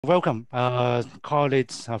Welcome,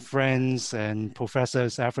 colleagues, friends, and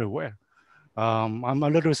professors everywhere. I'm a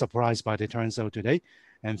little surprised by the turnout today,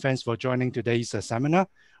 and thanks for joining today's seminar,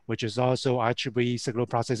 which is also IEEE Signal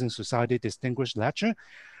Processing Society Distinguished Lecture.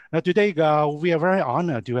 Now today, we are very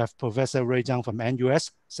honored to have Professor Rui Zhang from NUS,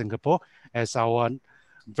 Singapore, as our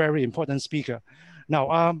very important speaker.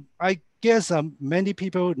 Now, I guess many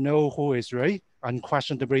people know who is Rui,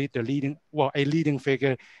 unquestionably a leading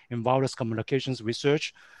figure in wireless communications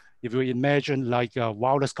research. If you imagine like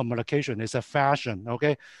wireless communication is a fashion,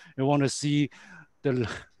 okay? You want to see the,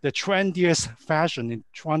 the trendiest fashion in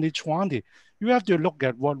 2020, you have to look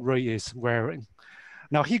at what Rui is wearing.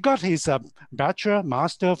 Now, he got his bachelor,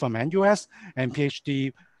 master from NUS, and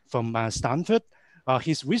PhD from Stanford.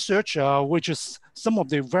 His research, which is some of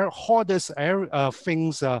the very hottest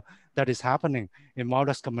things that is happening in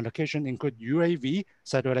wireless communication, include UAV,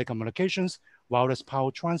 satellite communications, wireless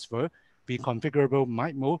power transfer, reconfigurable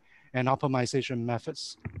MIMO, and optimization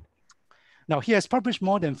methods. Now, he has published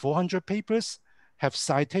more than 400 papers, have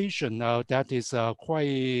citation that is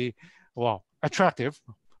quite, well, attractive,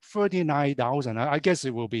 39,000. I guess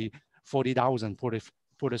it will be 40,000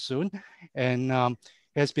 pretty soon. And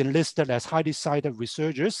has been listed as highly cited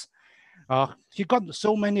researchers. He got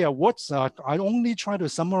so many awards. I only try to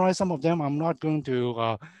summarize some of them. I'm not going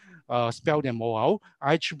to spell them all out.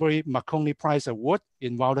 IEEE Marconi Prize Award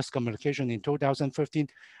in Wireless Communication in 2015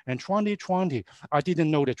 and 2020. I didn't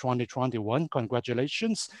know the 2021.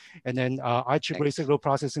 Congratulations. And then IEEE Signal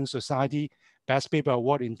Processing Society Best Paper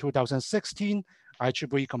Award in 2016.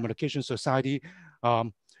 IEEE Communication Society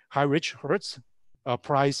Heinrich Hertz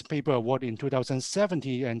Prize Paper Award in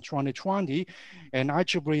 2017 and 2020, and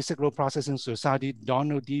IEEE Signal Processing Society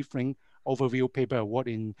Donald D. Flynn Overview Paper Award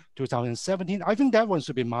in 2017. I think that one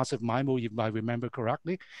should be Massive MIMO, if I remember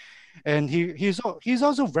correctly. And he's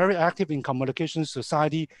also very active in Communication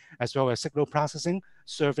Society as well as signal processing,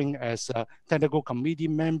 serving as technical committee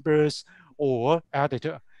members or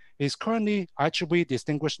editor. He's currently IEEE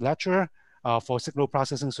Distinguished Lecturer for Signal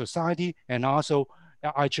Processing Society and also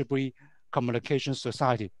IEEE Communication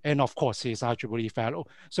Society. And of course, he's IEEE Fellow.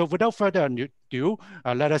 So without further ado,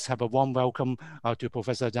 let us have a warm welcome to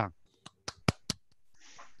Professor Zhang.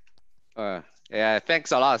 Yeah,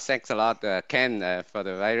 thanks a lot, Ken, for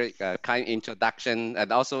the very kind introduction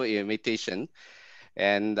and also invitation.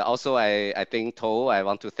 And also, I think, To, I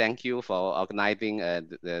want to thank you for organizing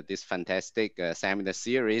this fantastic seminar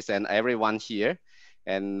series and everyone here.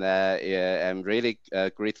 And yeah, I'm really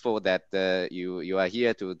grateful that you are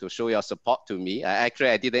here to show your support to me. Actually,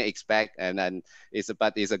 I didn't expect,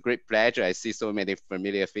 but it's a great pleasure. I see so many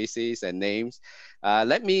familiar faces and names.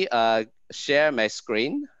 Let me share my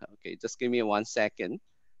screen. Okay, just give me 1 second.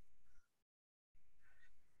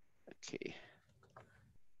 Okay.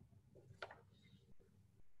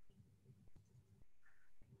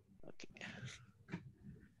 Okay.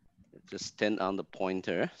 Just turn on the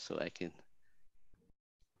pointer so I can.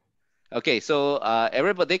 Okay, so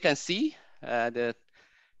everybody can see the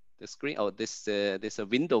screen. Oh, there's a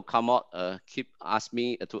window come out. Keep ask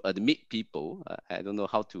me to admit people. I don't know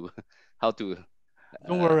how to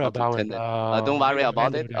Don't worry about it. Don't worry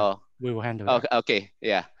about it. Oh, we will handle okay, that. okay,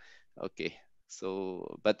 yeah, okay.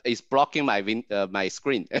 So, but it's blocking my my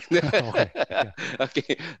screen. Okay. Yeah.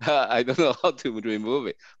 Okay, I don't know how to remove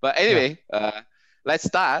it. But anyway, let's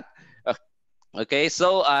start. Okay,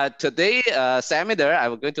 so today seminar,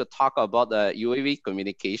 I'm going to talk about UAV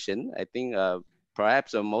communication. I think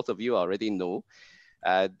perhaps most of you already know.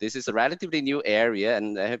 This is a relatively new area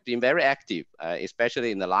and have been very active,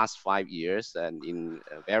 especially in the last 5 years and in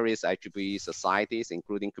various IEEE societies,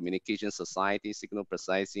 including communication society, signal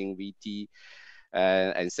processing, VT,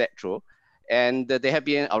 etc. And there have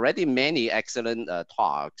been already many excellent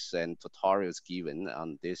talks and tutorials given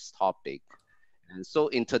on this topic. And so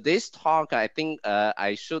in today's talk, I think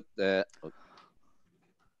I should, okay,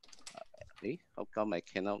 how come I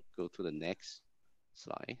cannot go to the next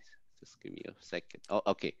slide? Just give me a second. Oh,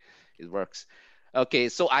 okay, it works. Okay,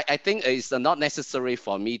 so I think it's not necessary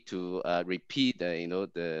for me to repeat the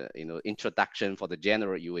introduction for the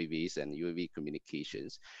general UAVs and UAV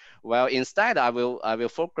communications. Well, instead I will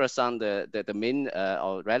focus on the main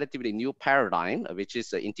or relatively new paradigm, which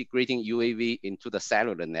is integrating UAV into the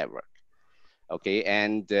cellular network. Okay,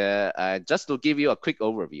 and just to give you a quick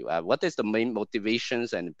overview, what is the main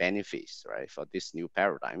motivations and benefits, right, for this new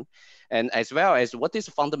paradigm, and as well as what is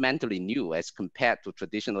fundamentally new as compared to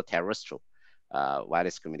traditional terrestrial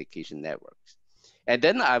wireless communication networks. And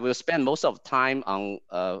then I will spend most of the time on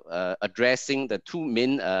addressing the two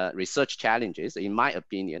main research challenges, in my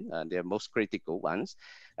opinion, they're most critical ones,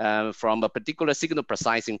 from a particular signal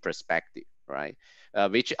processing perspective, right?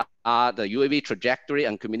 which are the UAV trajectory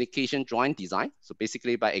and communication joint design. So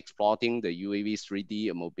basically by exploiting the UAV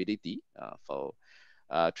 3D mobility for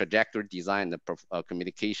trajectory design, the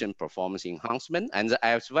communication performance enhancement, and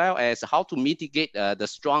as well as how to mitigate the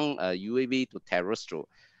strong UAV to terrestrial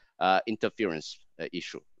interference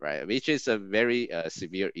issue, right? Which is a very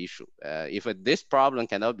severe issue. If this problem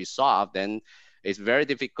cannot be solved, then it's very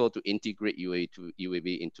difficult to integrate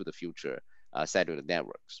UAV into the future cellular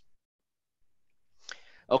networks.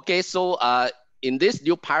 Okay, so in this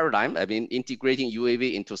new paradigm, I mean, integrating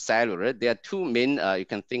UAV into cellular, there are two main, you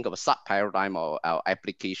can think of a sub-paradigm or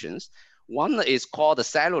applications. One is called the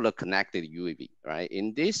cellular connected UAV, right?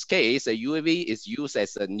 In this case, a UAV is used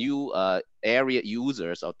as a new area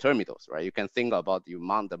users or terminals, right? You can think about you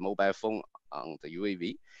mount the mobile phone on the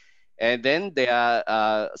UAV, and then they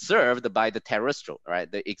are served by the terrestrial, right?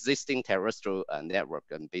 The existing terrestrial network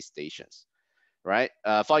and base stations, right?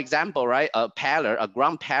 For example, right, a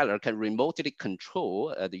ground peller can remotely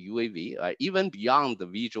control the UAV, even beyond the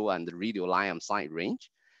visual and the radio line of sight range,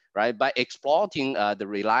 right? By exploiting the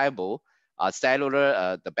reliable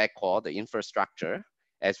cellular, the backhaul, the infrastructure,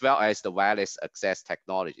 as well as the wireless access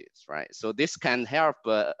technologies, right? So this can help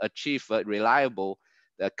achieve reliable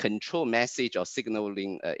control message or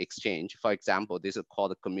signaling exchange. For example, this is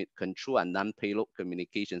called control and non-payload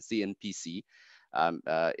communication, CNPC,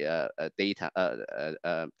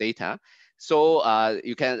 data. So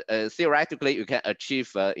you can theoretically you can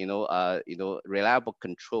achieve reliable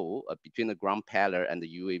control between the ground peller and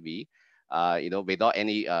the UAV, without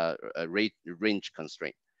any range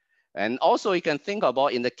constraint. And also you can think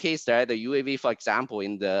about in the case that the UAV, for example,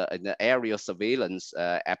 in the aerial surveillance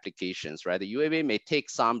applications, right? The UAV may take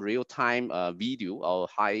some real-time video or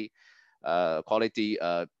high quality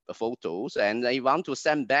photos, and they want to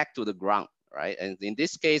send back to the ground, right? And in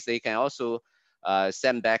this case, they can also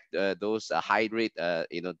send back those high rate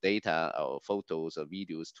data or photos or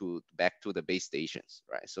videos back to the base stations,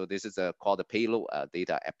 right? So this is called the payload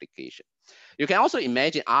data application. You can also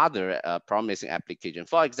imagine other promising applications.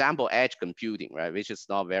 For example, edge computing, right, which is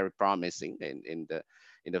not very promising in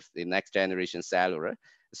the next generation cellular.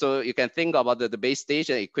 So you can think about the base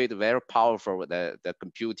station equate very powerful with the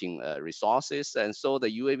computing resources, and so the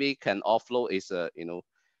UAV can offload its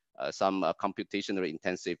some computationally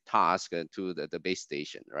intensive task to the base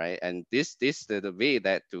station, right? And this the way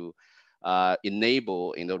that to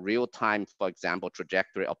enable real time, for example,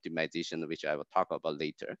 trajectory optimization, which I will talk about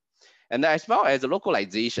later. And as well as the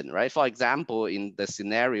localization, right? For example, in the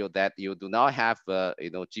scenario that you do not have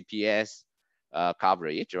GPS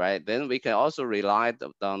coverage, right? Then we can also rely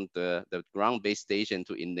on the ground-based station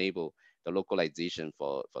to enable the localization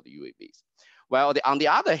for the UAVs. Well, on the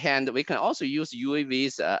other hand, we can also use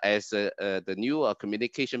UAVs as the new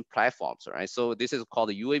communication platforms, right? So this is called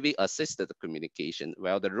the UAV assisted communication.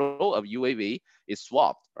 Well, the role of UAV is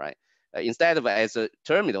swapped, right? Instead of as a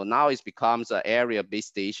terminal, now it becomes an area base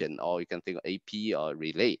station, or you can think of AP or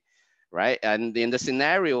relay, right? And in the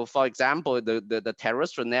scenario, for example, the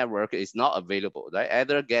terrestrial network is not available, right?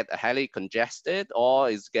 Either get highly congested or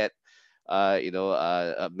is get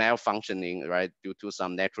malfunctioning, right, due to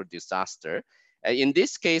some natural disaster. In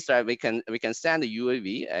this case, right, we can send the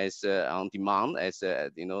UAV as on demand as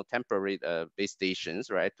temporary base stations,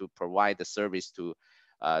 right, to provide the service to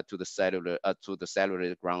the cellular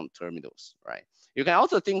ground terminals, right? You can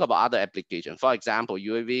also think about other applications. For example,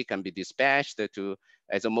 UAV can be dispatched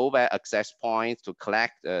as a mobile access point to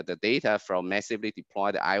collect the data from massively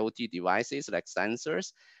deployed IoT devices like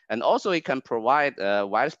sensors. And also it can provide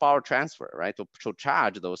wireless power transfer, right, to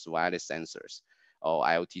charge those wireless sensors or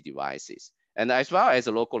IoT devices. And as well as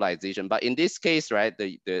a localization. But in this case, right,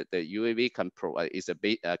 the UAV can is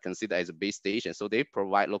considered as a base station. So they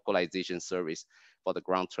provide localization service for the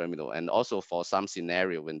ground terminal, and also for some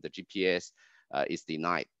scenario when the GPS is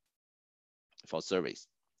denied for service.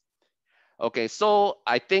 Okay, so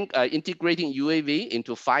I think integrating UAV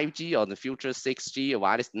into 5G or the future 6G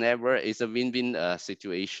wireless network is a win-win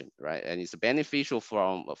situation, right? And it's beneficial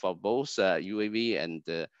for both UAV and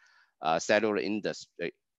the cellular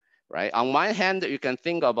industry, right? On one hand, you can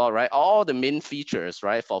think about, right, all the main features,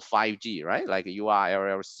 right, for 5G, right, like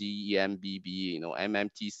URLLC, EMBB,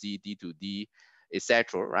 MMTC, D2D,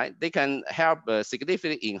 etc., right? They can help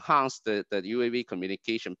significantly enhance the UAV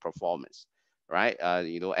communication performance, right?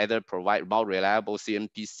 Either provide more reliable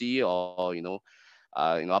CNPC or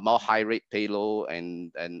a more high rate payload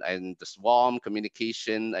and the swarm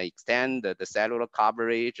communication, extend the cellular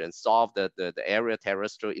coverage and solve the area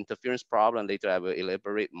terrestrial interference problem. Later I will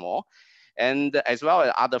elaborate more. And as well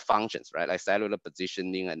as other functions, right, like cellular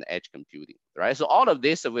positioning and edge computing, right? So all of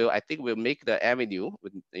this I think will make the avenue,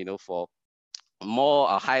 for more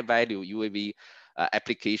high value UAV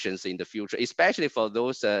applications in the future, especially for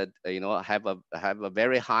those have a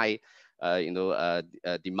very high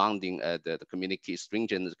demanding the communicate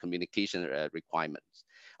stringent communication requirements.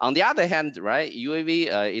 On the other hand, right,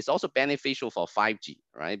 UAV is also beneficial for 5G,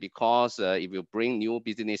 right? Because it will bring new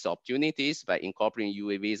business opportunities by incorporating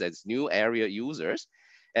UAVs as new area users,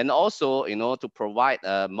 and also to provide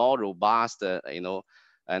a more robust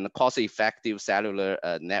and cost-effective cellular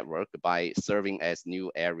network by serving as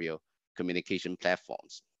new area communication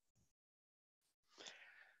platforms.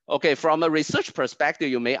 Okay, from a research perspective,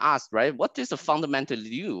 you may ask, right, what is the fundamental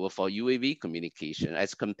new for UAV communication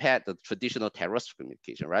as compared to traditional terrestrial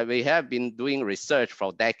communication, right? We have been doing research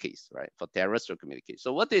for decades, right, for terrestrial communication.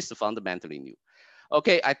 So what is fundamentally new?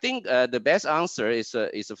 Okay, I think the best answer is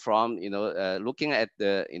from looking at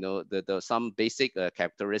the some basic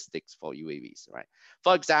characteristics for UAVs, right?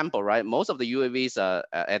 For example, right, most of the UAVs are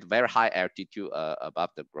at very high altitude above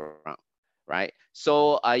the ground, right?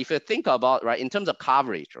 So if you think about, right, in terms of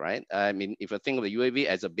coverage, right? I mean, if you think of the UAV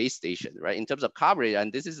as a base station, right, in terms of coverage,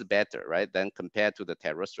 and this is better, right, than compared to the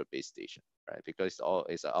terrestrial base station, right, because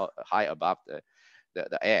it's all high above the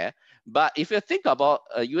air. But if you think about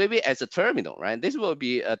UAV as a terminal, right, this will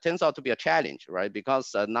be turns out to be a challenge, right,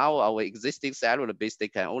 because now our existing cellular base they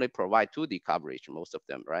can only provide 2D coverage, most of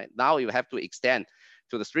them, right? Now you have to extend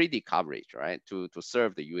to the 3D coverage, right, to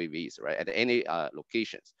serve the UAVs, right, at any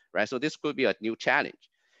locations, right? So this could be a new challenge.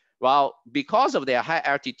 Well, because of their high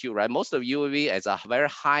altitude, right, most of UAV has a very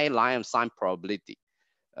high line of sight probability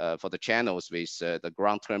for the channels with the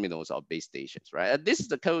ground terminals or base stations, right? And this is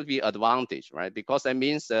the could be advantage, right? Because that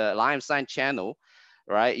means the line of sight channel,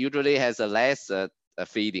 right, usually has a less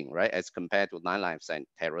feeding, right, as compared to non-line of sight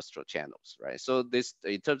terrestrial channels, right? So this,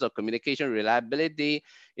 in terms of communication reliability,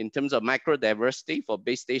 in terms of micro diversity for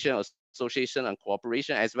base station association and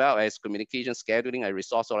cooperation, as well as communication scheduling and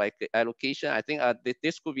resource allocation, I think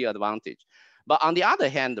this could be an advantage. But on the other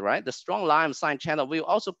hand, right, the strong line of sight channel will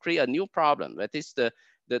also create a new problem. That is the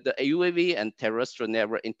UAV and terrestrial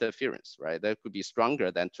network interference, right? That could be stronger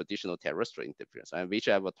than traditional terrestrial interference, and which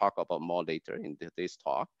I will talk about more later in this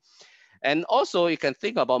talk. And also you can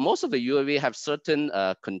think about most of the UAV have certain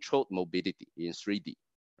controlled mobility in 3D,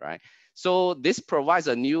 right? So this provides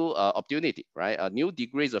a new opportunity, right? A new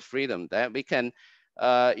degrees of freedom that we can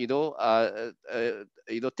take the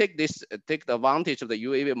advantage of the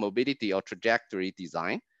UAV mobility or trajectory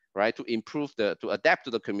design, right, to improve to adapt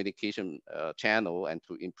to the communication channel and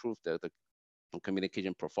to improve the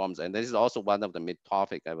communication performance. And this is also one of the main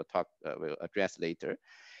topic I will address later.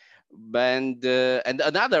 And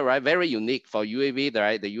another, right, very unique for UAV,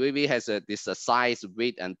 right, the UAV has this size,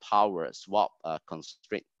 weight, and power swap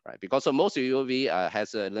constraint, right? Because most UAV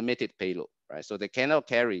has a limited payload, right? So they cannot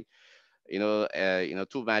carry too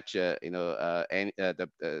much, the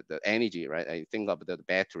energy, right? I think of the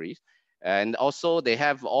batteries, and also they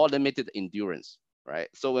have all limited endurance, right?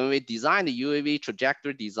 So when we design the UAV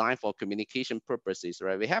trajectory design for communication purposes,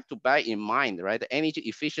 right, we have to bear in mind, right, the energy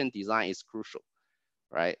efficient design is crucial,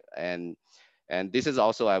 right? And this is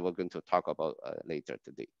also I will going to talk about later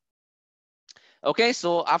today. Okay,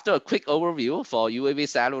 so after a quick overview for UAV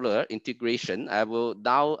cellular integration, I will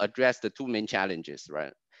now address the two main challenges,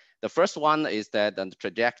 right? The first one is that the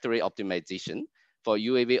trajectory optimization for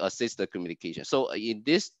UAV assisted communication. So in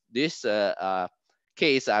this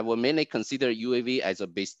case, I will mainly consider UAV as a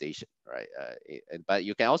base station, right? But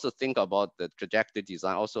you can also think about the trajectory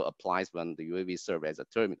design also applies when the UAV serve as a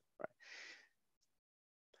terminal, right?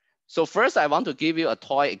 So first, I want to give you a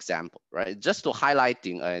toy example, right? Just to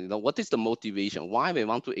highlighting, what is the motivation, why we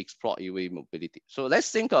want to explore UAV mobility. So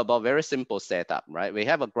let's think about very simple setup, right? We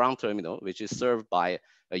have a ground terminal, which is served by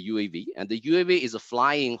a UAV, and the UAV is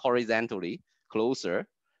flying horizontally closer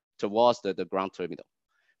towards the ground terminal,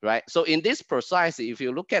 right? So in this precisely, if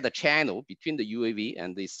you look at the channel between the UAV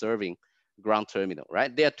and the serving ground terminal,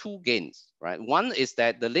 right? There are two gains, right? One is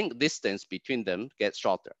that the link distance between them gets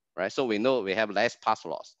shorter, right? So we know we have less path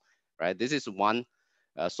loss, right? This is one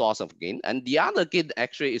source of gain. And the other gain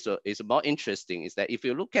actually is more interesting is that if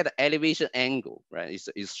you look at the elevation angle, right,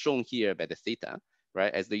 is shown here by the theta,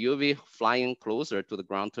 right? As the UAV flying closer to the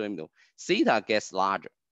ground terminal, theta gets larger,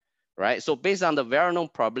 right? So based on the well-known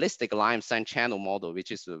probabilistic line of sight channel model, which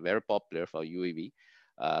is very popular for UAV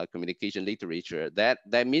communication literature, that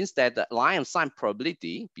means that the line of sight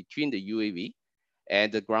probability between the UAV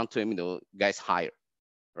and the ground terminal gets higher,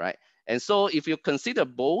 right? And so if you consider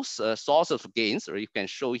both sources of gains, or you can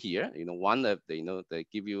show here, one of the, they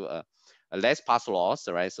give you a less path loss,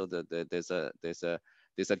 right? So there's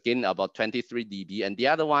a gain about 23 dB, and the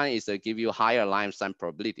other one is give you higher line of sight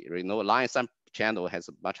probability. Line of sight channel has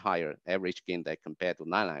a much higher average gain than compared to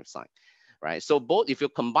non-line of sight, right? So both, if you're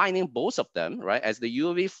combining both of them, right, as the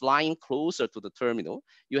UAV flying closer to the terminal,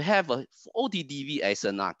 you have a 40 dB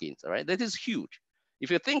SNR gains, right? That is huge. If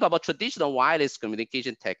you think about traditional wireless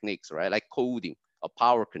communication techniques, right, like coding or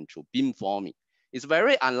power control, beamforming, it's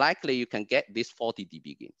very unlikely you can get this 40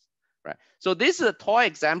 dB gains, right? So this is a toy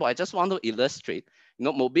example. I just want to illustrate,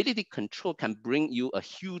 mobility control can bring you a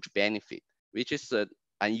huge benefit, which is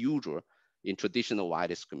unusual in traditional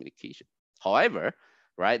wireless communication. However,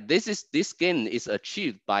 right, this gain is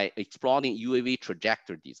achieved by exploring UAV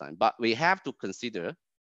trajectory design, but we have to consider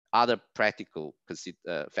other practical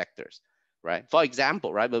factors, right? For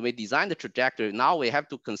example, right, when we design the trajectory, now we have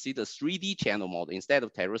to consider 3D channel model instead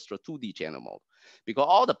of terrestrial 2D channel model, because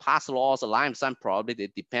all the path laws, line of sight probability,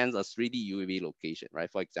 it depends on 3D UAV location, right?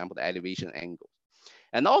 For example, the elevation angle.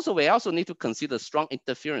 And also, we also need to consider strong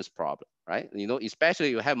interference problem, right? Especially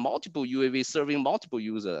you have multiple UAV serving multiple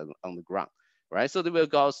users on the ground, right? So there will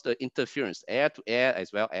go the interference, air to air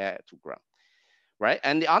as well air to ground, right?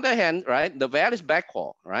 And the other hand, right, the wireless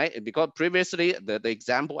backhaul, right? Because previously the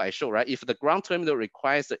example I showed, right, if the ground terminal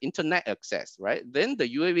requires the internet access, right, then the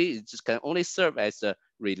UAV just can only serve as a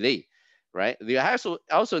relay, right? You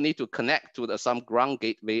also need to connect to some ground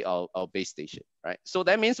gateway or base station, right? So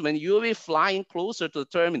that means when UAV flying closer to the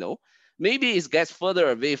terminal, maybe it gets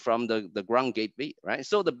further away from the ground gateway, right?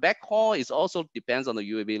 So the backhaul is also depends on the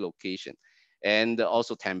UAV location and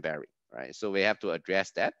also time barrier, right? So we have to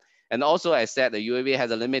address that. And also, I said the UAV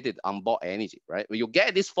has a limited onboard energy, right? When you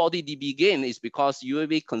get this 40 dB gain, is because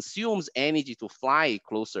UAV consumes energy to fly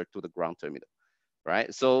closer to the ground terminal,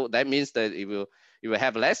 right? So that means that it will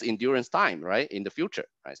have less endurance time, right, in the future,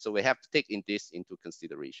 right? So we have to take this into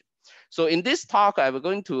consideration. So in this talk, I'm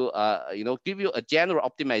going to give you a general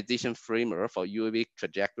optimization framework for UAV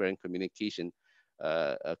trajectory and communication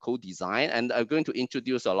co-design, and I'm going to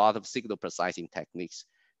introduce a lot of signal processing techniques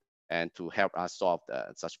and to help us solve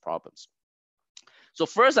such problems. So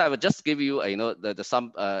first, I will just give you,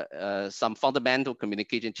 some fundamental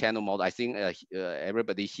communication channel model. I think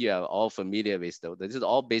everybody here are all familiar with those. This is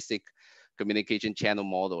all basic communication channel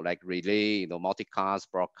model like relay, multicast,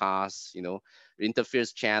 broadcast,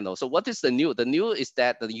 interference channel. So what is the new? The new is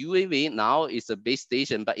that the UAV now is a base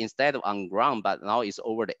station, but instead of on ground, but now it's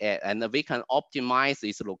over the air, and we can optimize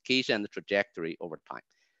its location and trajectory over time,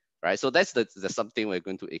 right? So that's the something we're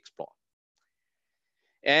going to explore.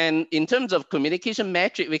 And in terms of communication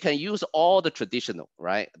metric, we can use all the traditional,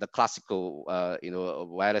 right? The classical,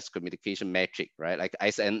 wireless communication metric, right? Like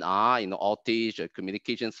SNR, voltage,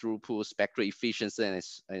 communication throughput, spectral efficiency,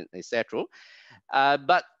 and etc.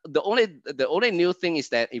 But the only new thing is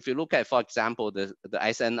that if you look at, for example, the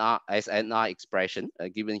SNR expression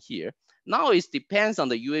given here, now it depends on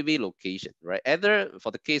the UAV location, right? Either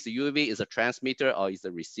for the case the UAV is a transmitter or is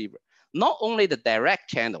a receiver. Not only the direct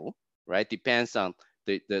channel, right, depends on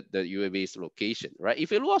the UAV's location, right?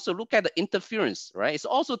 If you also look at the interference, right, it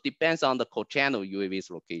also depends on the co-channel UAV's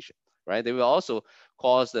location, right? They will also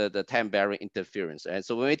cause the time barrier interference. And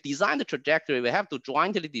so when we design the trajectory, we have to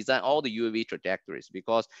jointly design all the UAV trajectories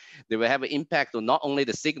because they will have an impact on not only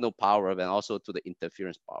the signal power, but also to the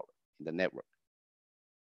interference power in the network.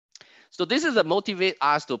 So this is a motivate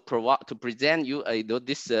us to present you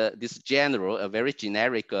this general, a very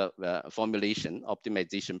generic formulation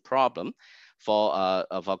optimization problem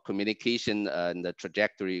for communication and the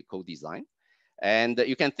trajectory co-design. And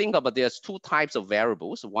you can think about there's two types of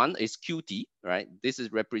variables. One is QT, right? This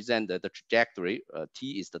is represent the trajectory.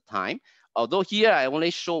 T is the time. Although here I only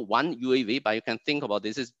show one UAV, but you can think about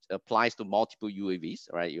this applies to multiple UAVs,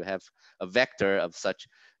 right? You have a vector of such,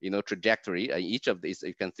 trajectory. Each of these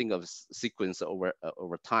you can think of sequence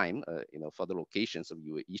over time, for the locations of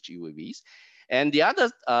each UAVs. And the other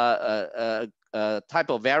type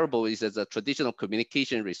of variable is as a traditional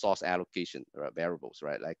communication resource allocation variables,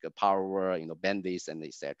 right? Like power, bandwidth, and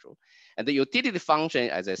etc. And the utility function,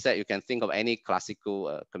 as I said, you can think of any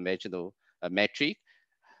classical conventional metric.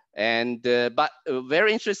 And but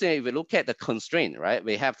very interesting, if we look at the constraint, right?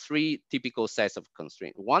 We have three typical sets of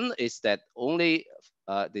constraint. One is that only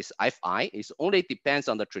this Fi is only depends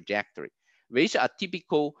on the trajectory, which are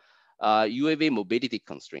typical UAV mobility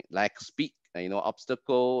constraint, like speed,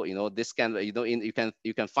 obstacle, this kind of,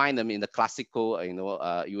 you can find them in the classical,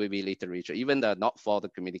 UAV literature, even not for the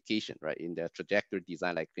communication, right? In the trajectory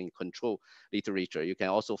design, like in control literature, you can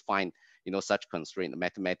also find, such constraint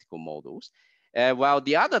mathematical models. While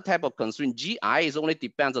the other type of constraint, GI, is only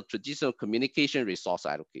depends on traditional communication resource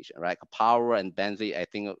allocation, right? Power and bandwidth, I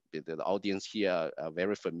think the audience here are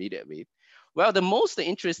very familiar with. Well, the most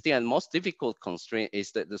interesting and most difficult constraint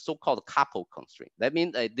is the so-called couple constraint. That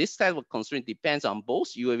means this type of constraint depends on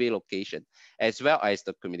both UAV location as well as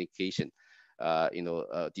the communication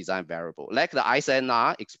design variable. Like the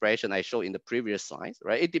ISNR expression I showed in the previous slides,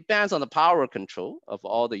 right? It depends on the power control of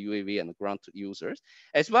all the UAV and the ground users,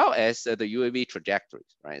 as well as the UAV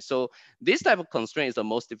trajectories, right? So this type of constraint is the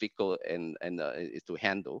most difficult and is to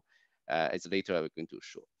handle, as later I'm going to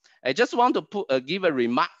show. I just want to give a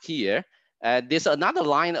remark here. There's another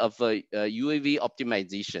line of UAV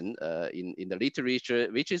optimization in the literature,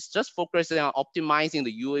 which is just focusing on optimizing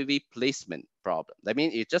the UAV placement problem. I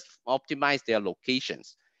mean, it just optimize their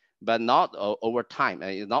locations, but not over time,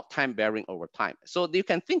 not time bearing over time. So you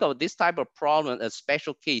can think of this type of problem as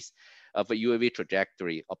special case of a UAV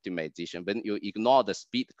trajectory optimization when you ignore the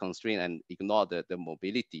speed constraint and ignore the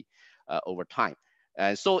mobility over time.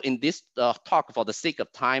 And so in this talk, for the sake of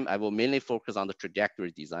time, I will mainly focus on the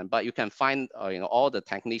trajectory design, but you can find all the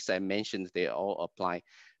techniques I mentioned, they all apply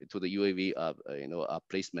to the UAV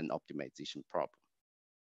placement optimization problem.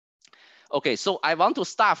 Okay, so I want to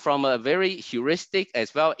start from a very heuristic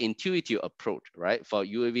as well intuitive approach, right, for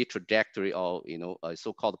UAV trajectory or a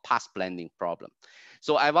so-called path blending problem.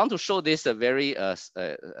 So I want to show this a very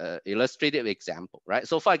illustrative example, right?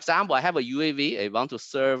 So for example, I have a UAV. I want to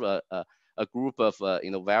serve a group of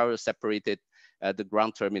very separated the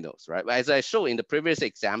ground terminals, right? As I showed in the previous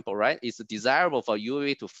example, right, it's desirable for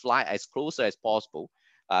UAV to fly as close as possible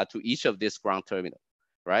to each of these ground terminals,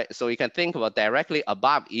 right? So you can think about directly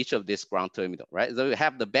above each of these ground terminal, right? So you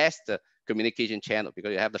have the best communication channel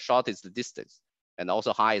because you have the shortest distance and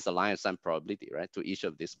also highest line of sight probability, right, to each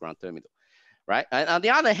of these ground terminal. Right, and on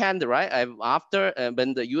the other hand, right, after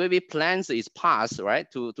when the UAV plans is passed, right,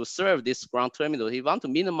 to serve this ground terminal, he want to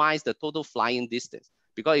minimize the total flying distance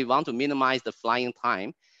because he want to minimize the flying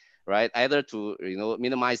time, right, either to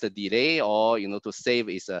minimize the delay or to save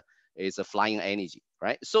is a flying energy,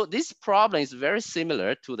 right? So this problem is very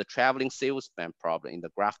similar to the traveling salesman problem in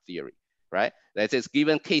the graph theory, right? That is,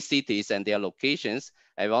 given case cities and their locations,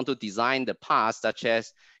 I want to design the path such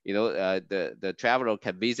as the traveler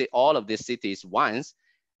can visit all of these cities once,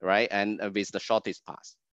 right, and with the shortest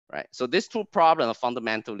path, right? So these two problems are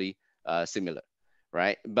fundamentally similar,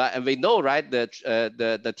 right? But we know, right, that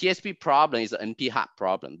the TSP problem is an NP hard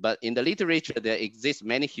problem, but in the literature there exists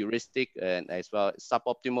many heuristic and as well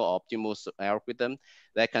suboptimal or optimal algorithm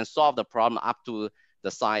that can solve the problem up to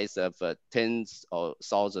the size of tens or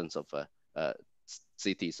thousands of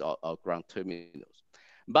cities or ground terminals.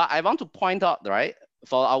 But I want to point out, right,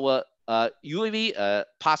 for our UAV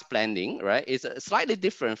path blending, right, is slightly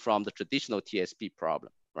different from the traditional TSP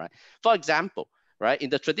problem, right? For example, right, in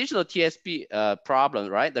the traditional TSP problem,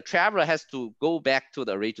 right, the traveler has to go back to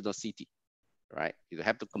the original city, right? You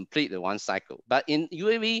have to complete the one cycle. But in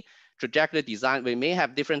UAV trajectory design, we may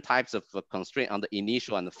have different types of constraint on the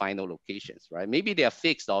initial and the final locations, right? Maybe they are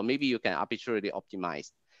fixed or maybe you can arbitrarily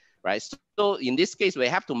optimize, right? So in this case, we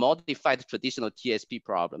have to modify the traditional TSP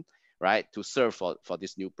problem, right, to serve for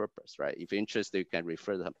this new purpose, right? If you're interested, you can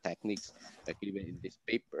refer to some techniques given in this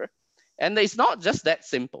paper. And it's not just that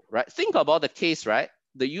simple, right? Think about the case, right?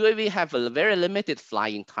 The UAV have a very limited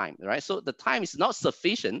flying time, right? So the time is not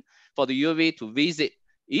sufficient for the UAV to visit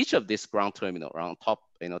each of these ground terminal on top,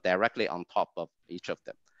 directly on top of each of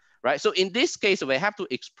them, right? So in this case, we have to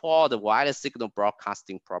explore the wireless signal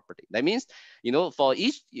broadcasting property. That means, for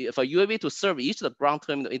UAV to serve each of the ground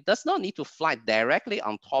terminal, it does not need to fly directly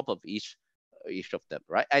on top of each of them,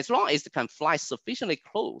 right? As long as it can fly sufficiently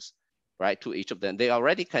close, right, to each of them, they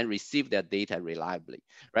already can receive their data reliably,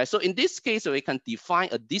 right? So in this case, we can define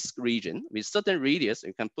a disk region with certain radius.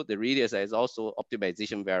 You can put the radius as also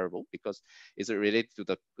optimization variable because it's related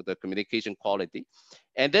to the communication quality.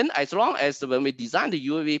 And then as long as when we design the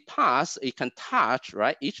UAV path, it can touch,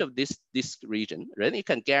 right, each of this disk region, then it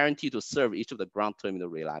can guarantee to serve each of the ground terminal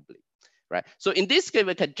reliably. Right. So in this case,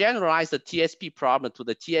 we can generalize the TSP problem to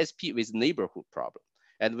the TSP with neighborhood problem.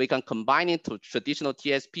 And we can combine it to traditional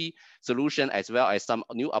TSP solution as well as some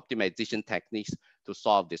new optimization techniques to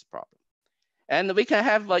solve this problem. And we can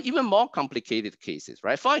have even more complicated cases,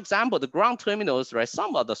 right? For example, the ground terminals, right?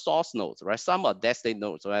 Some are the source nodes, right? Some are destination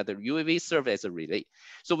nodes, right? The UAV serve as a relay.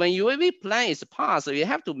 So when UAV plan is passed, you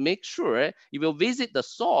have to make sure you will visit the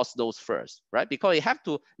source nodes first, right? Because you have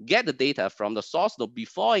to get the data from the source node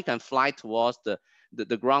before you can fly towards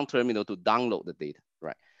the ground terminal to download the data,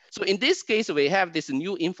 right? So in this case, we have this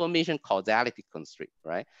new information causality constraint,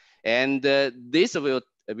 right? And this will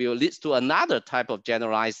lead to another type of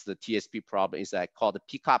generalized TSP problem is called the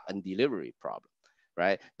pickup and delivery problem,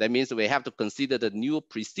 right? That means we have to consider the new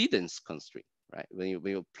precedence constraint, right? When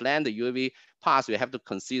you plan the UAV path, we have to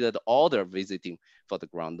consider the order visiting for the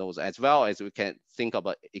ground nodes, as well as we can think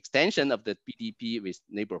about extension of the PDP with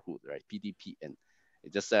neighborhood, right? PDPN.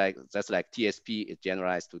 It's just like TSP is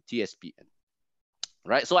generalized to TSPN.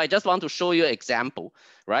 Right, so I just want to show you an example,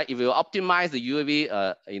 right? If you optimize the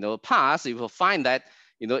UAV, path, you will find that,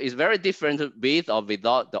 it's very different with or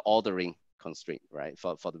without the ordering constraint, right?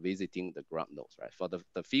 For the visiting the ground nodes, right? For the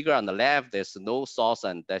figure on the left, there's no source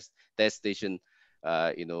and destination,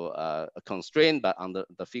 constraint, but on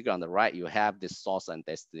the figure on the right, you have this source and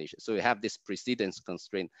destination. So you have this precedence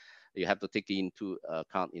constraint you have to take into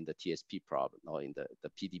account in the TSP problem or in the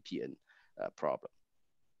PDPN problem.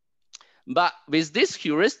 But with this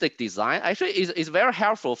heuristic design, actually is very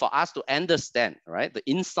helpful for us to understand, right, the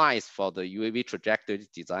insights for the UAV trajectory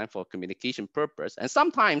design for communication purpose. And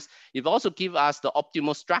sometimes it also gives us the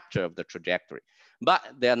optimal structure of the trajectory, but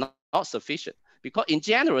they're not sufficient because in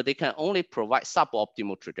general, they can only provide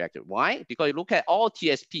suboptimal trajectory. Why? Because you look at all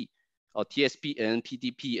TSP or TSPN,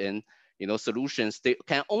 PDPN, solutions, they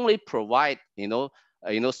can only provide,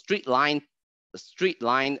 straight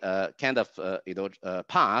line kind of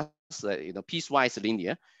paths, piecewise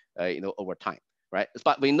linear, over time, right?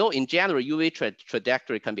 But we know in general UV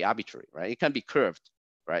trajectory can be arbitrary, right? It can be curved,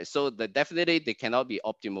 right? So definitely they cannot be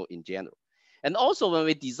optimal in general. And also when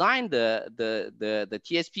we design the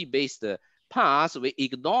TSP based paths, we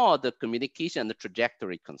ignore the communication and the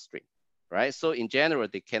trajectory constraint, right? So in general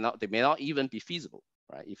they may not even be feasible,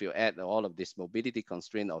 right? If you add all of this mobility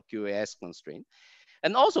constraint or QAS constraint.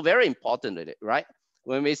 And also very importantly, right?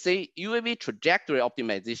 When we say UAV trajectory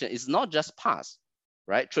optimization, it's not just path,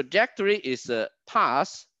 right? Trajectory is a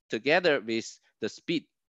path together with the speed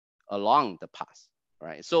along the path,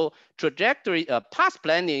 right? So trajectory, path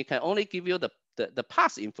planning can only give you the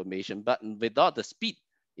path information, but without the speed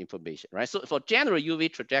information, right? So for general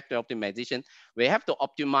UV trajectory optimization, we have to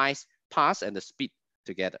optimize path and the speed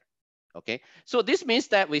together, okay? So this means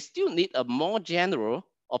that we still need a more general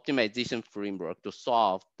optimization framework to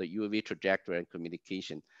solve the UAV trajectory and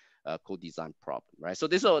communication co-design problem, right? So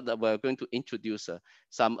this is we're going to introduce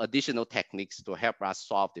some additional techniques to help us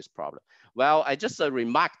solve this problem. Well, I just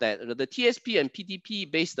remarked that the TSP and PDP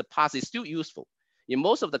based path is still useful. In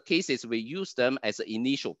most of the cases, we use them as an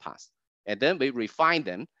initial path, and then we refine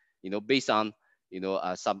them, based on,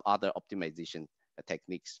 some other optimization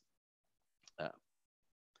techniques.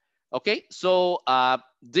 Okay, so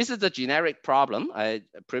this is the generic problem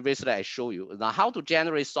previously I showed you. Now, how to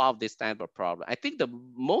generally solve this type of problem? I think the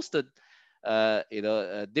most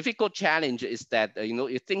difficult challenge is that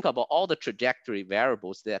you think about all the trajectory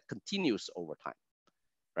variables that continues over time,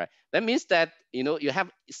 right? That means that you have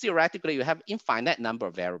theoretically you have infinite number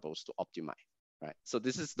of variables to optimize, right? So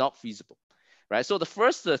this is not feasible. Right, so the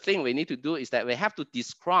first thing we need to do is that we have to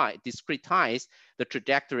discretize the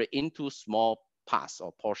trajectory into small paths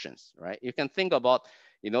or portions, right? You can think about,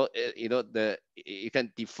 you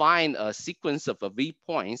can define a sequence of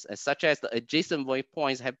waypoints, such as the adjacent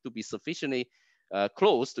waypoints have to be sufficiently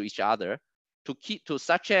close to each other to keep to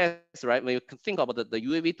such as, right, when you can think about the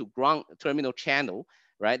UAV to ground terminal channel,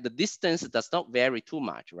 right? The distance does not vary too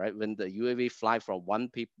much, right? When the UAV fly from one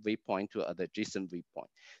waypoint to the adjacent waypoint,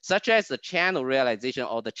 such as the channel realization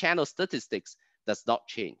or the channel statistics does not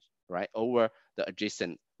change, right, over the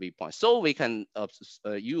adjacent waypoint. So we can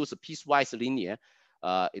use a piecewise linear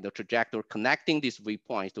trajectory connecting these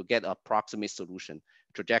waypoints to get approximate solution,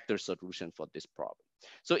 trajectory solution for this problem.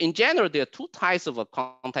 So in general, there are two types of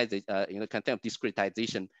kind of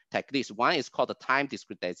discretization techniques. One is called the time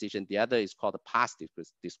discretization. The other is called the path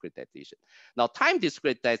discretization. Now, time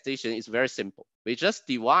discretization is very simple. We just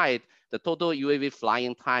divide the total UAV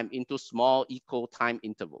flying time into small equal time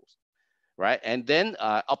intervals, right? And then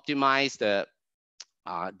optimize the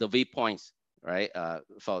waypoints, right,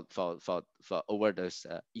 for over those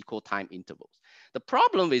equal time intervals. The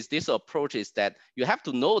problem with this approach is that you have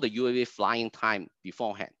to know the UAV flying time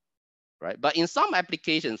beforehand, right? But in some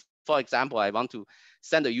applications, for example, I want to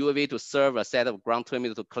send a UAV to serve a set of ground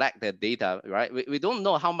terminal to collect the data, right? We don't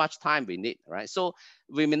know how much time we need, right? So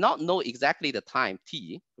we may not know exactly the time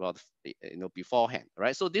t, well, beforehand,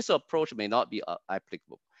 right? So this approach may not be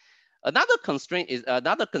applicable. Another constraint is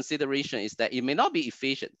another consideration is that it may not be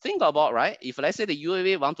efficient. Think about, right? If let's say the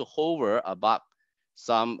UAV want to hover above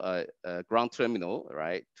some ground terminal,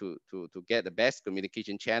 right, to get the best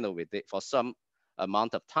communication channel with it for some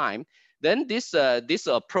amount of time, then this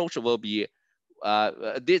approach will be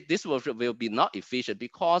this will be not efficient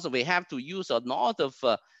because we have to use a lot of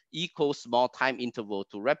equal small time interval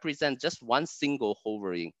to represent just one single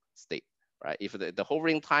hovering state, right? If the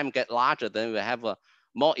hovering time get larger, then we have a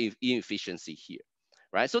more inefficiency here,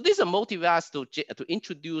 right? So this motivates us to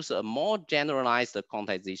introduce a more generalized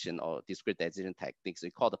quantization or discretization techniques.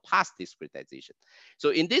 We call the path discretization. So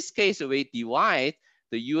in this case, we divide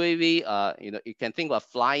the UAV, you can think of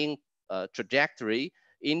flying trajectory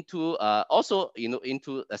into also,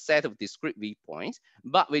 into a set of discrete viewpoints,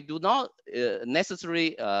 but we do not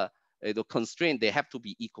necessarily constrain they have to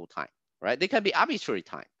be equal time, right? They can be arbitrary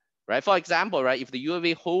time, right? For example, right, if the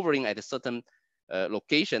UAV hovering at a certain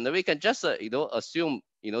location, then we can just assume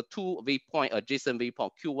two waypoint adjacent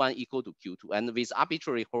waypoint Q1 equal to Q2, and with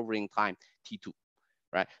arbitrary hovering time T2,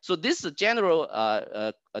 right? So this general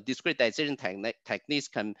discretization techniques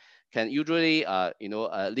can usually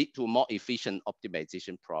lead to more efficient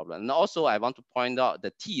optimization problem. And also, I want to point out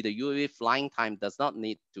the the UAV flying time does not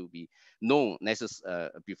need to be known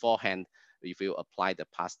beforehand if you apply the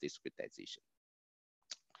path discretization.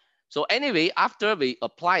 So anyway, after we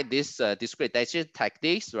apply this discretization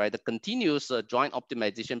techniques, right, the continuous joint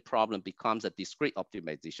optimization problem becomes a discrete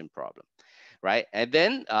optimization problem, right? And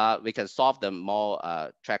then we can solve them more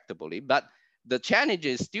tractably, but the challenge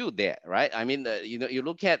is still there, right? I mean, you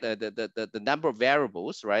look at the number of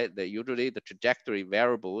variables, right? Usually the trajectory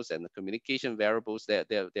variables and the communication variables,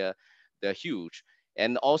 they're huge.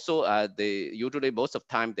 And also, usually most of the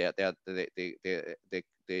time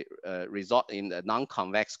they result in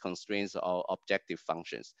non-convex constraints or objective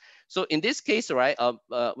functions. So in this case, right,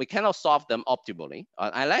 we cannot solve them optimally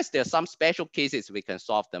unless there are some special cases we can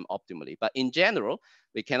solve them optimally. But in general,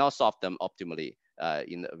 we cannot solve them optimally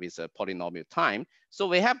with a polynomial time. So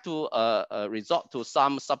we have to resort to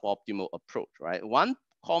some suboptimal approach, right? One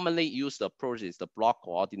commonly used approach is the block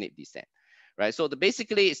coordinate descent. Right, so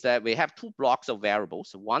basically is that we have two blocks of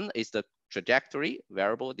variables. One is the trajectory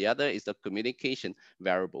variable, the other is the communication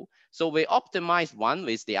variable. So we optimize one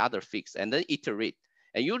with the other fixed and then iterate.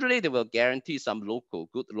 And usually they will guarantee some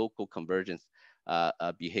good local convergence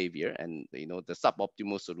behavior. And the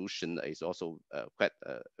suboptimal solution is also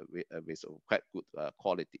with quite good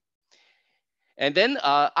quality. And then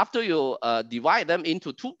after you divide them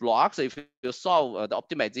into two blocks, if you solve the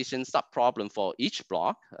optimization subproblem for each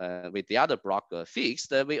block with the other block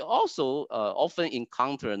fixed, we also often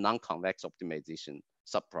encounter non-convex optimization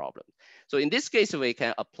subproblem. So in this case, we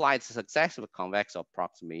can apply the successive convex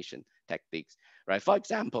approximation techniques, right? For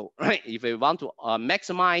example, right, if we want to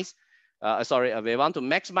maximize we want to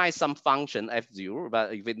maximize some function f0,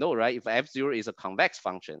 but if we know, right, if f0 is a convex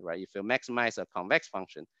function, right, if you maximize a convex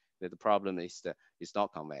function, the problem is that it's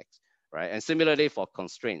not convex, right? And similarly for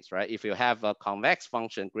constraints, right? If you have a convex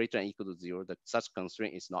function greater than or equal to 0, such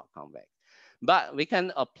constraint is not convex. But we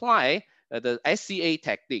can apply the SCA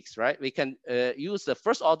techniques, right? We can use the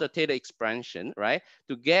first order Taylor expansion, right,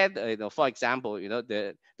 to get, for example,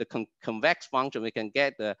 the convex function. We can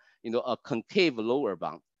get a concave lower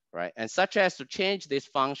bound, right? And such as to change this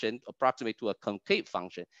function approximate to a concave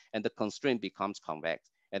function, and the constraint becomes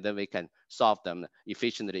convex. And then we can solve them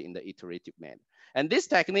efficiently in the iterative manner. And this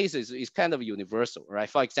technique is kind of universal, right?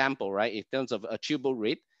 For example, right, in terms of achievable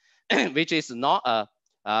rate, which is not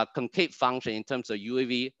a concave function in terms of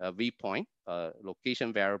UAV viewpoint,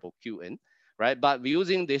 location variable Qn, right? But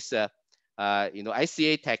using this,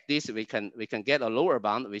 ICA techniques, we can get a lower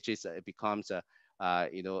bound, which is becomes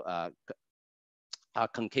a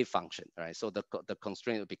concave function, right? So the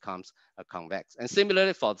constraint becomes a convex. And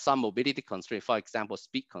similarly for some mobility constraint, for example,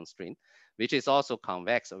 speed constraint, which is also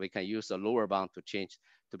convex, we can use a lower bound to change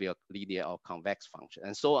to be a linear or convex function,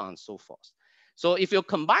 and so on and so forth. So if you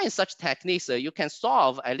combine such techniques, you can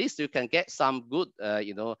solve, at least you can get some good,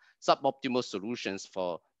 suboptimal solutions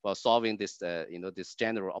for solving this, this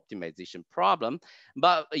general optimization problem.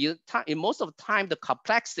 But in most of the time, the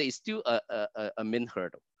complexity is still a main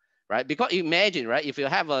hurdle, right? Because imagine, right, if you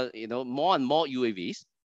have more and more UAVs,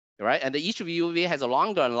 right, and each UAV has a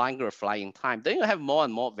longer and longer flying time, then you have more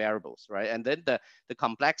and more variables, right? And then the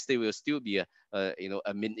complexity will still be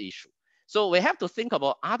a main issue. So we have to think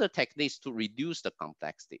about other techniques to reduce the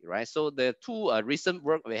complexity, right? So the two recent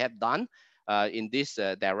work we have done in this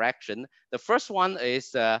direction. The first one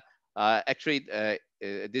is actually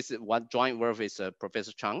this is one joint work with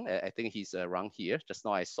Professor Zhang. I think he's around here. Just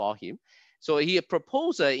now I saw him. So he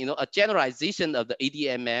proposed a generalization of the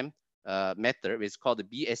ADMM method, which is called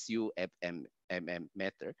the BSU-MM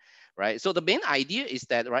method, right? So the main idea is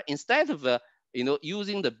that, right, instead of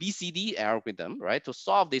using the BCD algorithm, right, to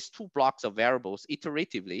solve these two blocks of variables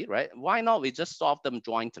iteratively, right, why not we just solve them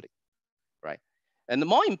jointly, right? And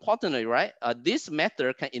more importantly, right, this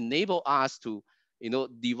method can enable us to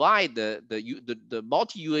divide the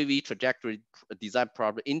multi-UAV trajectory design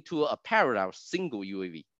problem into a parallel single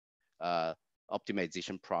UAV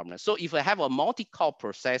optimization problem. So if I have a multi-core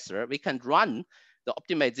processor, we can run the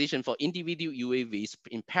optimization for individual UAVs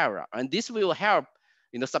in parallel. And this will help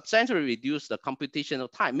substantially reduce the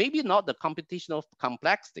computational time. Maybe not the computational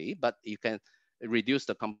complexity, but you can reduce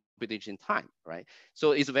the computation time, right?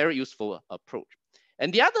 So it's a very useful approach.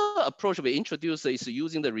 And the other approach we introduced is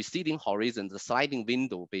using the receding horizon, the sliding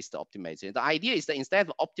window based optimization. The idea is that instead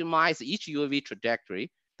of optimize each UAV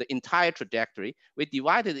trajectory, the entire trajectory, we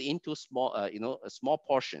divide it into small, small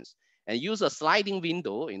portions and use a sliding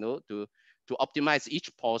window, to optimize each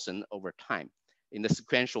portion over time in a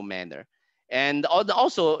sequential manner. And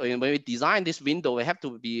also, when we design this window, we have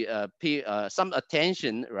to be pay some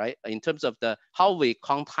attention, right, in terms of how we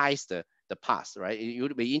quantize the path, right?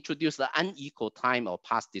 We introduce the unequal time of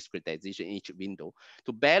path discretization in each window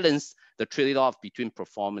to balance the trade-off between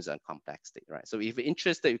performance and complexity, right? So if you're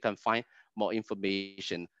interested, you can find more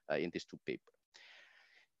information in these two papers.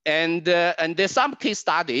 And there's some case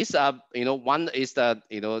studies. One is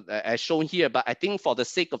as shown here, but I think for the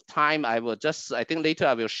sake of time, I think later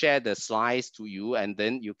I will share the slides to you, and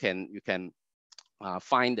then you can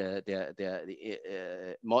find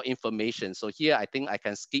the more information. So here I think I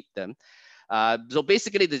can skip them. So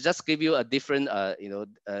basically, they just give you a different,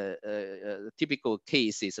 typical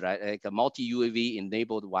cases, right? Like a multi-UAV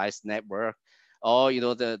enabled wireless network, or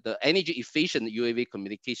the energy efficient UAV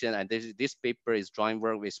communication. And this paper is joint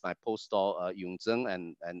work with my postdoc Rui Zhang,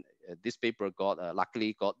 and this paper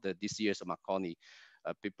luckily got this year's Marconi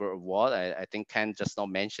paper award. I think Ken just not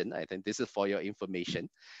mentioned. I think this is for your information.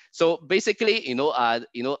 So basically,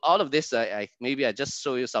 all of this, maybe I just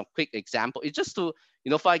show you some quick example. It's just to,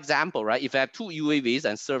 for example, right, if I have two UAVs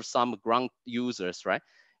and serve some ground users, right,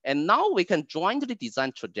 and now we can jointly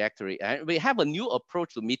design trajectory, and we have a new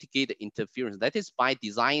approach to mitigate the interference. That is by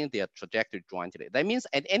designing their trajectory jointly. That means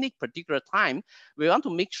at any particular time, we want to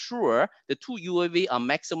make sure the two UAV are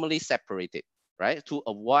maximally separated, right, to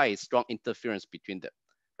avoid strong interference between them,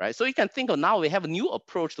 right? So you can think of now we have a new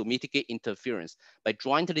approach to mitigate interference by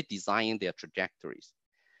jointly designing their trajectories.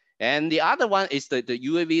 And the other one is the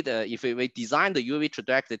UAV, if we design the UAV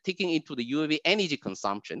trajectory, taking into the UAV energy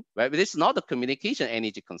consumption, right? But this is not the communication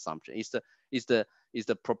energy consumption. It's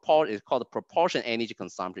called the proportion energy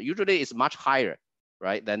consumption. Usually it's much higher,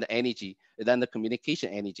 right, than the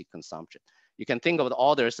communication energy consumption. You can think of the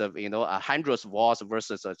orders of hundreds of watts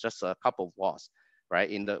versus just a couple of watts, right,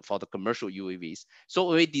 for the commercial UAVs. So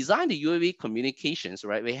when we design the UAV communications,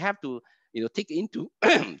 right, we have to take into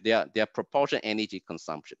their proportion energy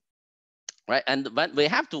consumption, right? And we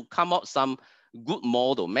have to come up some good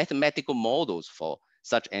mathematical models for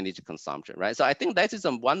such energy consumption, right? So I think that is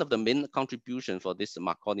one of the main contributions for this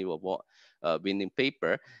Marconi Award winning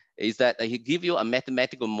paper, is that he give you a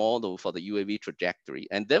mathematical model for the UAV trajectory.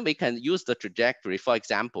 And then we can use the trajectory. For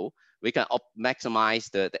example, we can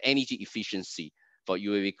maximize the energy efficiency for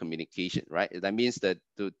UAV communication, right? That means that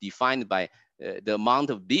defined by the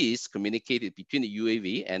amount of bits communicated between the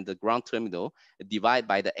UAV and the ground terminal divided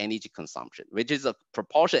by the energy consumption, which is a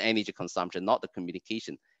proportion energy consumption, not the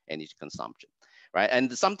communication energy consumption, right?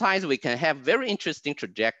 And sometimes we can have very interesting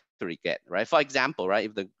trajectory get, right? For example,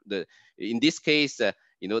 right, if in this case, the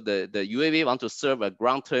UAV want to serve a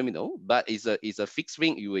ground terminal, but is a fixed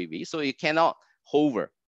wing UAV, so you cannot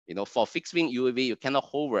hover. For fixed wing UAV, you cannot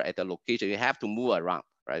hover at a location. You have to move around,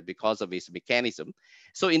 right, because of its mechanism.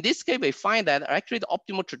 So in this case, we find that actually the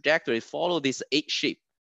optimal trajectory follow this H shape,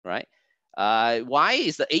 right? Why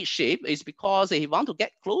is the H shape? It's because he want to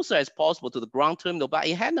get closer as possible to the ground terminal, but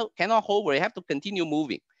he cannot hover. He have to continue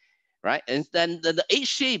moving, right? And then the H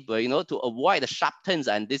shape, to avoid the sharp turns,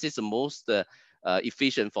 and this is the most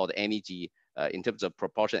efficient for the energy in terms of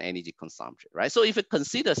proportion energy consumption, right? So if you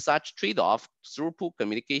consider such trade-off, throughput,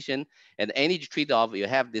 communication, and energy trade-off, you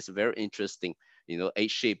have this very interesting,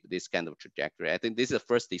 H-shape, this kind of trajectory. I think this is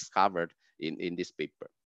first discovered in this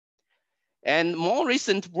paper. And more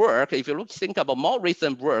recent work, if you think about more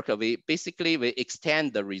recent work, we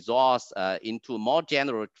extend the resource into more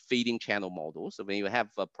general feeding channel models. So when you have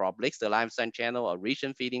a probabilistic lifetime channel or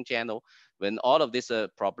region feeding channel, when all of this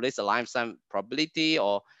probabilistic lifetime probability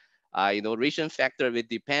or region factor, it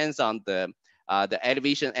depends on the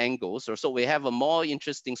elevation angles. So we have a more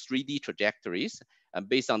interesting 3D trajectories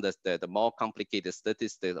based on the more complicated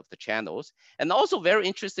statistics of the channels. And also very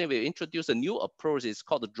interesting, we introduced a new approach. It's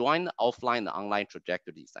called the joint offline and online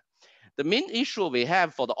trajectory design. The main issue we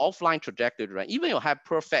have for the offline trajectory, right, even you have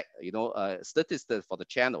perfect, statistics for the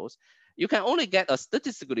channels, you can only get a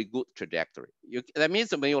statistically good trajectory. That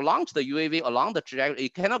means that when you launch the UAV along the trajectory, you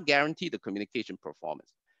cannot guarantee the communication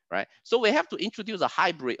performance, right? So we have to introduce a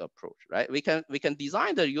hybrid approach, right? We can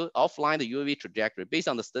design the offline the UAV trajectory based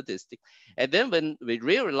on the statistic, and then when we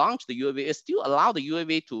relaunch the UAV, it still allow the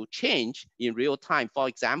UAV to change in real time. For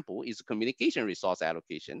example, is communication resource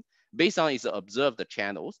allocation based on its observed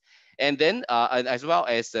channels, and then as well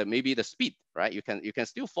as maybe the speed, right? You can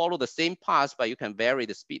still follow the same path, but you can vary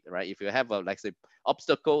the speed, right? If you have a, like say,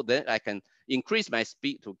 obstacle, then I can increase my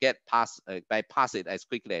speed to get past, bypass it as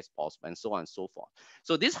quickly as possible, and so on and so forth.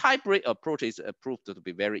 So this hybrid approach is proved to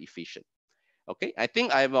be very efficient. Okay, I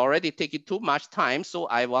think I've already taken too much time, so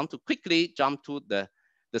I want to quickly jump to the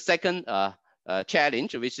second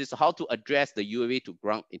challenge, which is how to address the UAV to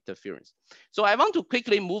ground interference. So I want to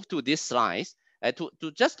quickly move to this slide to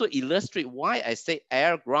just to illustrate why I say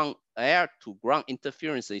air to ground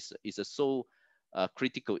interference is a so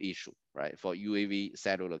critical issue, right, for UAV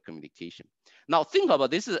cellular communication. Now think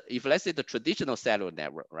about this: if let's say the traditional cellular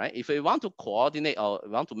network, right, if we want to coordinate or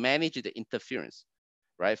want to manage the interference,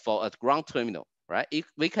 right, for a ground terminal, right, if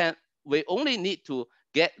we only need to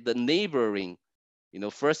get the neighboring,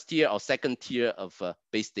 first tier or second tier of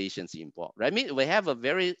base stations involved, right? I mean, we have a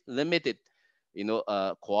very limited,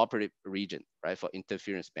 cooperative region, right, for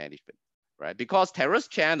interference management, right? Because terrestrial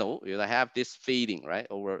channel, have this fading, right,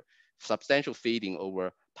 over substantial fading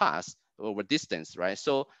over paths, over distance, right?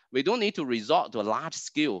 So we don't need to resort to a large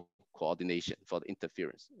scale coordination for the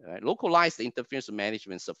interference, right? Localized interference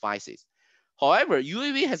management suffices. However,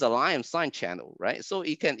 UAV has a line of sight channel, right? So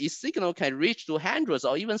its signal can reach to hundreds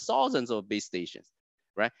or even thousands of base stations,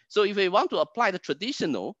 right? So if we want to apply the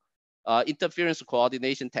traditional interference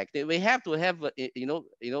coordination technique, we have to have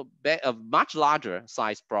a much larger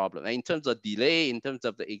size problem in terms of delay, in terms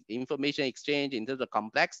of the information exchange, in terms of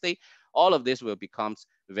complexity. All of this will become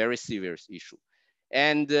very serious issue.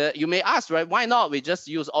 And you may ask, right, why not we just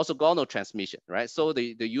use orthogonal transmission, right? So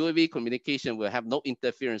the UAV communication will have no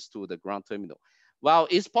interference to the ground terminal. Well,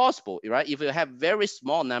 it's possible, right? If you have very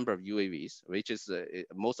small number of UAVs, which is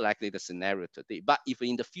most likely the scenario today. But if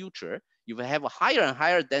in the future, you will have a higher and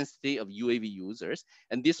higher density of UAV users,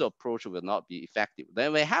 and this approach will not be effective,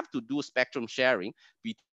 then we have to do spectrum sharing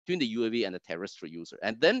between the UAV and the terrestrial user.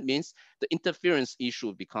 And then means the interference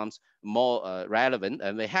issue becomes more relevant,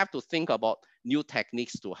 and we have to think about new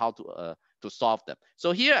techniques to how to solve them.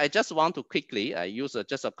 So here I just want to quickly use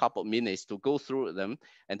just a couple minutes to go through them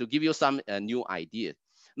and to give you some new ideas.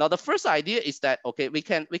 Now the first idea is that, okay, we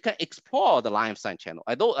can explore the line of sight channel.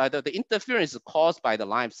 Although the interference is caused by the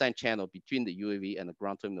line of sight channel between the UAV and the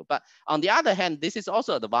ground terminal, but on the other hand, this is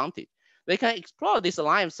also an advantage. We can explore this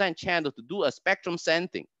line of sight channel to do a spectrum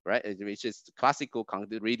sending, right, which is the classical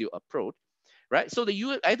radio approach, right? So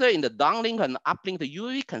either in the downlink and uplink, the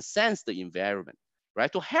UAV can sense the environment,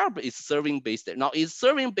 right, to help its serving base station. Now, its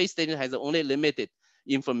serving base station has only limited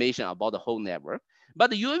information about the whole network,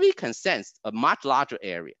 but the UAV can sense a much larger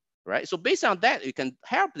area, right? So based on that, it can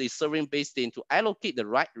help the serving base station to allocate the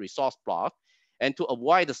right resource block and to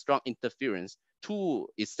avoid the strong interference to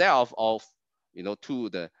itself of, to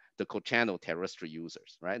the co-channel terrestrial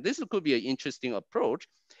users, right? This could be an interesting approach.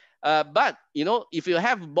 But if you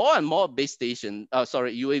have more and more base station,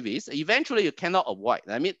 UAVs, eventually you cannot avoid.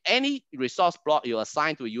 I mean, any resource block you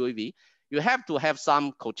assign to a UAV, you have to have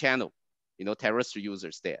some co-channel, terrestrial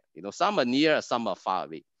users there. Some are near, some are far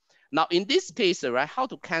away. Now, in this case, right, how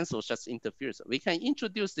to cancel such interference? We can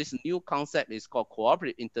introduce this new concept. It's called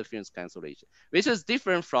cooperative interference cancellation, which is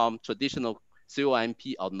different from traditional COMP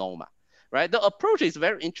or NOMA, right? The approach is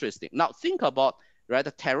very interesting. Now, think about, right,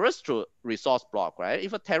 the terrestrial resource block, right?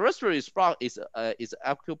 If a terrestrial resource block is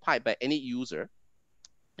occupied by any user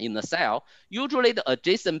in the cell, usually the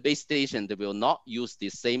adjacent base station, they will not use the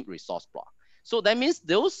same resource block. So that means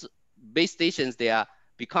those base stations,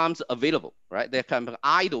 becomes available, right? They can be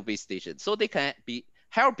idle base stations. So they can be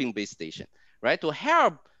helping base station, right? To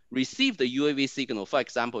help receive the UAV signal, for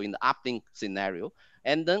example, in the uplink scenario,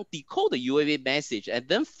 and then decode the UAV message and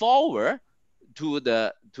then forward to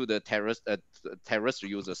the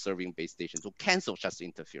terrestrial user serving base station to cancel such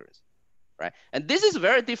interference, right? And this is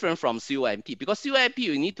very different from COMP, because COMP,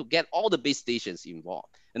 you need to get all the base stations involved,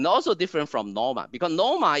 and also different from NOMA, because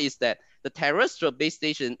NOMA is that the terrestrial base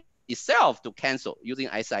station itself to cancel using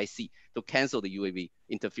SIC to cancel the UAV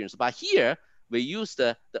interference. But here we use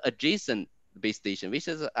the adjacent base station, which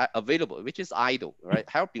is available, which is idle, right?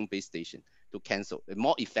 Helping base station to cancel it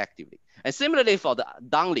more effectively. And similarly for the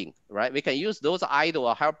downlink, right? We can use those idle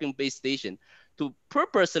or helping base station to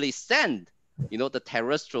purposely send, the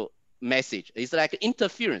terrestrial message. It's like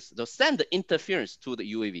interference, to send the interference to the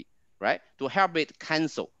UAV, right? To help it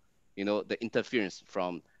cancel, the interference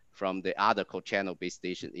from from the other co-channel base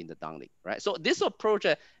station in the downlink, right? So this approach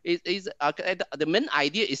is the main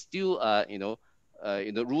idea is still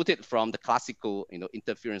rooted from the classical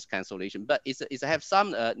interference cancellation, but it's have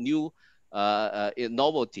some new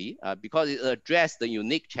novelty because it addressed the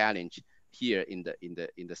unique challenge here in the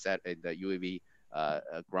UAV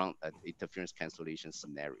ground interference cancellation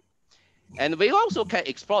scenario. And we also can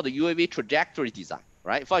explore the UAV trajectory design,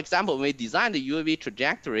 right? For example, when we design the UAV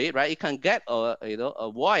trajectory, right, it can get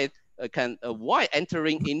can avoid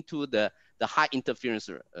entering into the high interference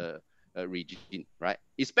region, right?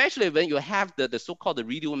 Especially when you have the so-called the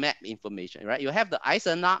radio map information, right? You have the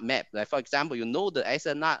ISNR map, like for example, you know the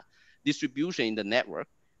ISNR distribution in the network,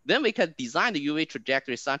 then we can design the UAV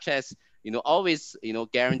trajectory such as always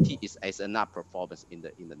guarantee its ISNR performance in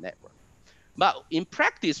the network. But in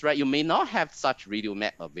practice, right, you may not have such radio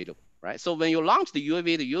map available, right? So when you launch the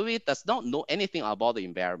UAV does not know anything about the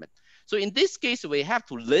environment. So in this case, we have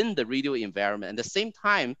to learn the radio environment and at the same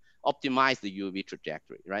time optimize the UAV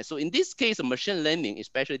trajectory, right? So in this case, machine learning,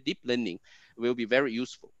 especially deep learning, will be very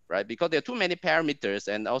useful, right? Because there are too many parameters,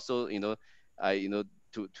 and also to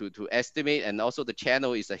estimate, and also the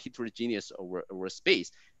channel is a heterogeneous over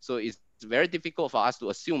space. So it's very difficult for us to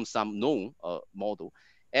assume some known model.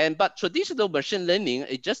 But traditional machine learning,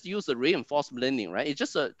 it just use the reinforcement learning, right? It's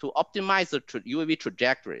just to optimize the UAV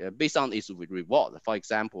trajectory based on its reward. For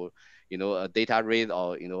example, a data rate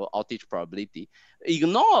or outage probability.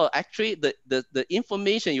 Ignore actually the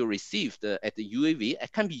information you received at the UAV.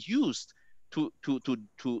 It can be used to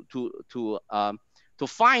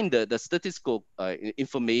find the statistical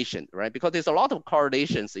information, right? Because there's a lot of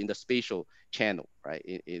correlations in the spatial channel, right?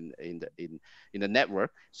 In the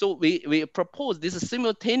network. So we propose this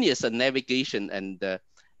simultaneous navigation and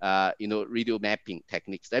radio mapping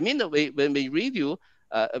techniques. I mean, when we radio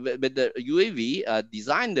with the UAV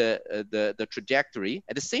design the trajectory,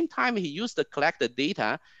 at the same time he used to collect the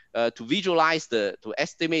data to visualize to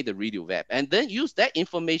estimate the radio web, and then use that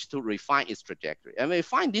information to refine its trajectory. And we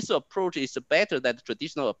find this approach is better than the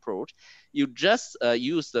traditional approach. You just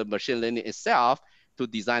use the machine learning itself to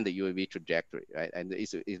design the UAV trajectory, right? And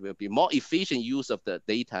it will be more efficient use of the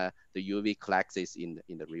data the UAV collects in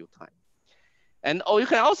the real time. And you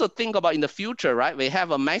can also think about in the future, right? We have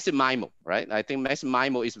a massive MIMO, right? I think massive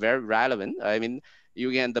MIMO is very relevant. I mean,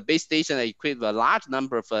 the base station equipped with a large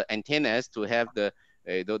number of antennas to have the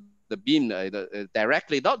beam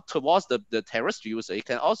directly not towards the terrestrial user. It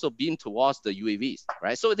can also beam towards the UAVs,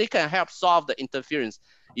 right? So they can help solve the interference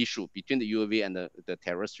issue between the UAV and the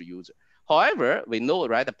terrestrial user. However, we know,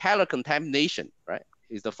 right, the parallel contamination, right,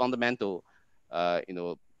 is the fundamental,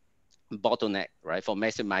 bottleneck, right, for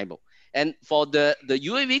massive MIMO. And for the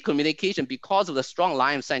UAV communication, because of the strong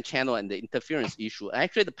line of sight channel and the interference issue,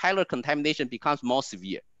 actually the parallel contamination becomes more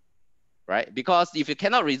severe, right? Because if you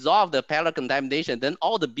cannot resolve the parallel contamination, then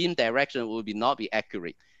all the beam direction will not be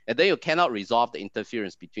accurate. And then you cannot resolve the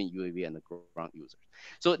interference between UAV and the ground users.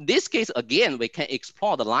 So in this case, again, we can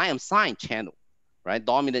explore the line of sight channel, right?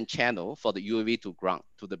 Dominant channel for the UAV to ground,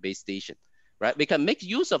 to the base station, right? We can make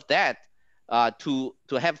use of that to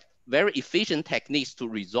have very efficient techniques to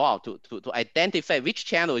resolve, to identify which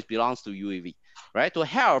channel it belongs to UAV, right? To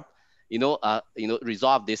help,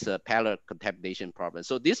 resolve this parallel contamination problem.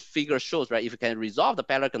 So this figure shows, right, if you can resolve the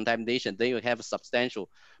parallel contamination, then you have a substantial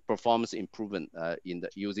performance improvement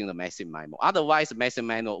using the massive MIMO. Otherwise, the massive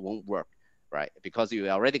MIMO won't work, right? Because you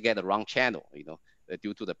already get the wrong channel,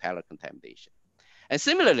 due to the parallel contamination. And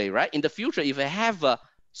similarly, right, in the future, if I have a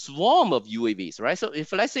swarm of UAVs, right? So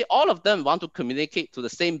if let's say all of them want to communicate to the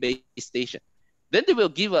same base station, then they will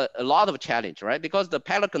give a lot of challenge, right? Because the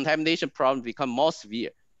parallel contamination problem become more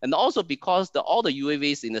severe. And also because all the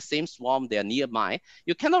UAVs in the same swarm, they are nearby,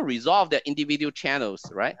 you cannot resolve their individual channels,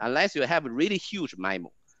 right? Unless you have a really huge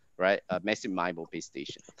MIMO, right? A massive MIMO base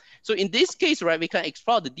station. So in this case, right, we can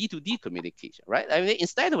explore the D2D communication, right? I mean,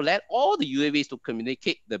 instead of let all the UAVs to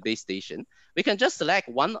communicate the base station, we can just select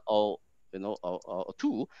one or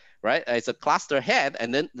two, right, as a cluster head,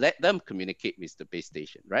 and then let them communicate with the base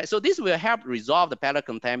station, right? So this will help resolve the parallel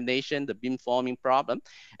contamination, the beam forming problem,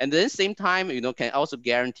 and then same time, can also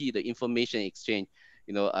guarantee the information exchange,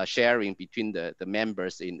 sharing between the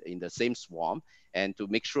members in the same swarm, and to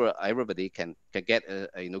make sure everybody can get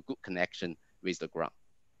a good connection with the ground.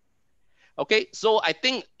 Okay, so I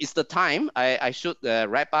think it's the time I should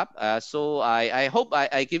wrap up. So I hope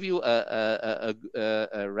I give you a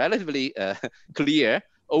relatively clear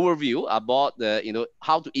overview about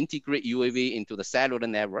how to integrate UAV into the cellular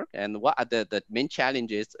network and what are the main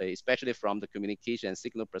challenges, especially from the communication and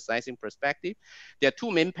signal processing perspective. There are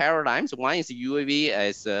two main paradigms. One is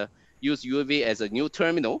UAV use UAV as a new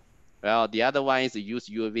terminal, Well, the other one is to use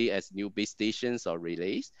UAV as new base stations or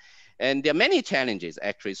relays. And there are many challenges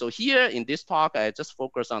actually. So here in this talk, I just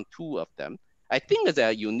focus on two of them. I think they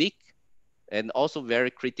are unique and also very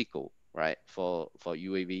critical, right, for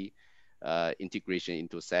UAV integration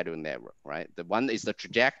into cellular network, right? The one is the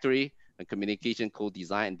trajectory and communication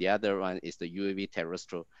co-design, and the other one is the UAV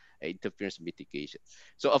terrestrial interference mitigation.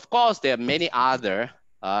 So of course, there are many other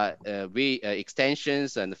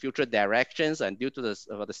extensions and future directions, and due to this,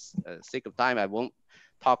 for the sake of time, I won't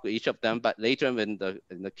talk to each of them, but later in the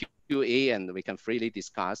QA, and we can freely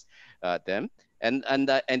discuss them. And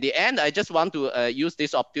in the end, I just want to use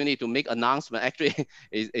this opportunity to make announcement. Actually,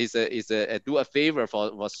 do a favor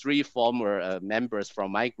for three former members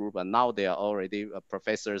from my group, and now they are already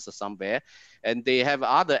professors somewhere, and they have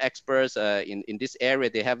other experts in this area.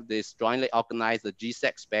 They have this jointly organized the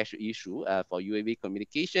GSEC special issue for UAV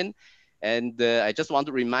communication. And I just want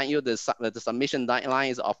to remind you the submission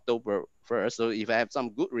deadline is October 1st. So if I have some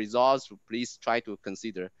good results, please try to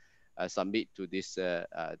consider submit to this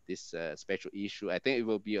special issue. I think it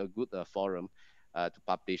will be a good forum to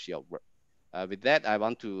publish your work. With that, I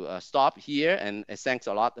want to stop here, and thanks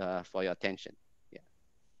a lot for your attention. Yeah,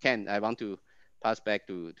 Ken, I want to pass back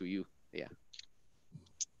to you. Yeah.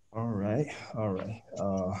 All right, all right.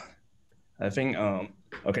 I think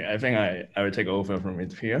okay, I think I will take over from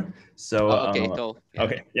it here. So Okay, go. Yeah.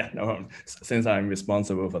 Okay, yeah, no problem. Since I'm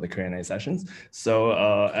responsible for the Q&A sessions, so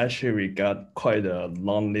actually we got quite a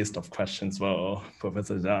long list of questions for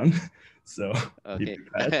Professor Zhang. So Okay.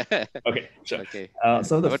 Okay, sure. Okay.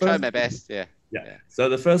 So I will try my best. Yeah. Yeah. So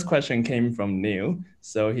the first question came from Neil.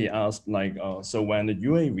 So he asked, like, so when the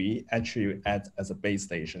UAV actually acts as a base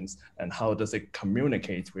stations, and how does it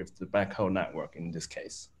communicate with the backhaul network in this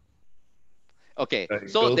case? Okay.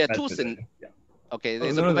 So there are two. Okay,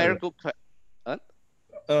 there's a very good.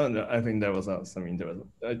 No, I think there was something.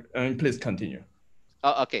 Please continue.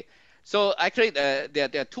 Oh, okay. So actually, there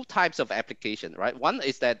are two types of application, right? One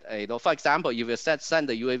is that, for example, if you send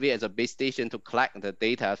the UAV as a base station to collect the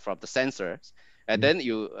data from the sensors, and then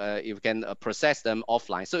you can process them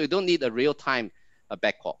offline. So you don't need a real-time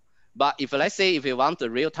backhaul. But if, let's say, if you want a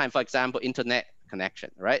real-time, for example, internet connection,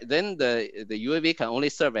 right? Then the UAV can only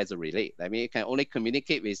serve as a relay. I mean, it can only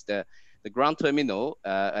communicate with the ground terminal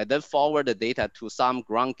and then forward the data to some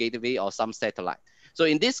ground gateway or some satellite. So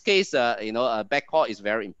in this case, a backhaul is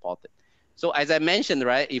very important. So as I mentioned,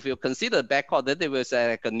 right, if you consider backhaul, then there was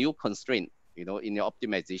like a new constraint, in your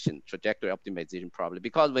optimization, trajectory optimization problem.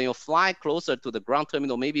 Because when you fly closer to the ground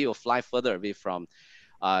terminal, maybe you'll fly further away from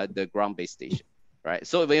the ground-based station, right?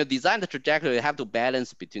 So when you design the trajectory, you have to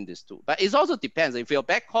balance between these two. But it also depends. If your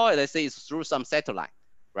backhaul, let's say, is through some satellite,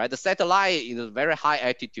 right? The satellite is very high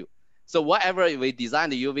altitude. So whatever we design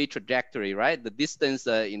the UV trajectory, right, the distance,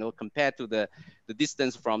 compared to the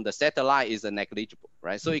distance from the satellite is negligible,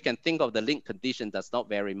 right? So you can think of the link condition does not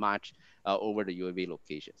vary much over the UAV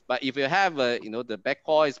locations. But if you have, the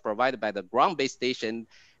backhaul is provided by the ground-based station,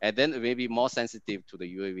 and then it may be more sensitive to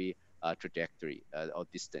the UAV trajectory or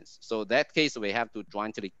distance. So that case, we have to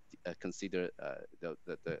jointly consider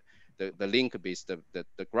the link based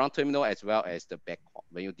the ground terminal as well as the backhaul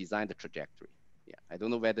when you design the trajectory. Yeah, I don't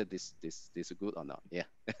know whether this is good or not. Yeah.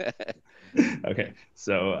 Okay,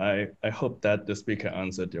 so I hope that the speaker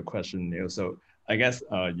answered your question, Neil. So I guess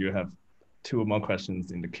you have two more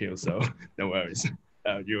questions in the queue, so no worries.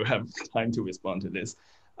 You have time to respond to this.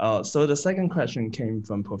 So the second question came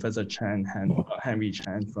from Professor Henry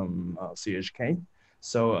Chan from CHK.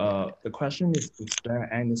 So the question is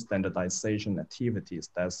there any standardization activities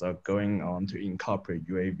that are going on to incorporate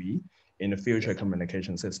UAV in the future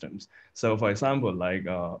communication systems? So for example, like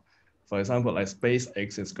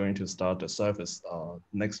SpaceX is going to start the service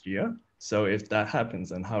next year. So if that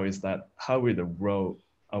happens, and what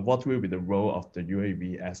will be the role of the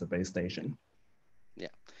UAV as a base station? Yeah,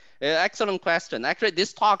 excellent question. Actually,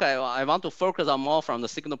 this talk, I want to focus on more from the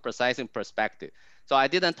signal processing perspective. So I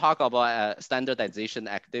didn't talk about standardization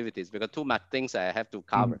activities because too much things I have to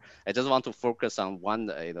cover. I just want to focus on one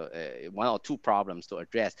or two problems to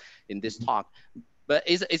address in this talk. But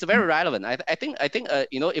it's very relevant. I think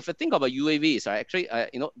if you think about UAVs, right, actually,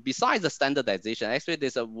 besides the standardization, actually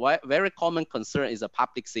there's a very common concern is the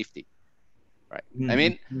public safety. Right. I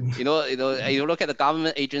mean, you look at the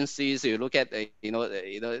government agencies, you look at the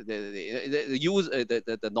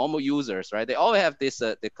normal users, right? They all have this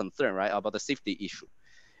the concern, right, about the safety issue,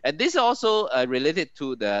 and this is also related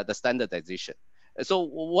to the standardization. So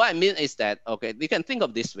what I mean is that, okay, you can think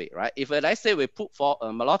of this way, right? If let's say we put for a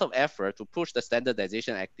lot of effort to push the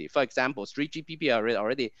standardization active, for example, 3GPP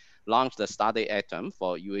already launched the Starday Atom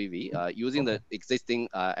for UAV using the existing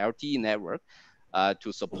LTE network.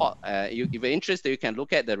 to support. If you're interested, you can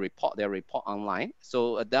look at their report online.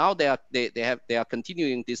 So now they are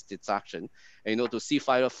continuing this discussion, to see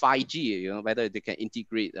 5G, whether they can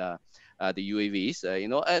integrate the UAVs,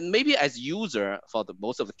 and maybe as user for the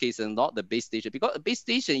most of the cases, not the base station, because the base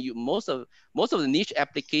station, most of the niche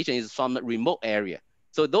application is from a remote area.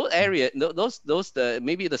 So those area,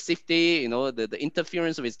 maybe the safety, the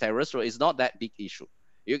interference with terrestrial is not that big issue.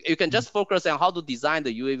 You can just focus on how to design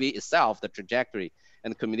the UAV itself, the trajectory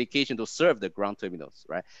and communication to serve the ground terminals,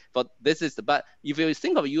 right? But but if you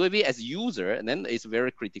think of UAV as user, then it's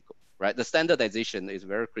very critical, right? The standardization is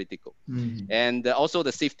very critical. And also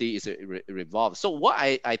the safety is revolved. So what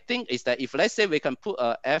I think is that if, let's say, we can put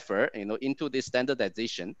effort, into this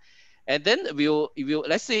standardization, and then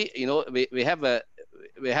let's say,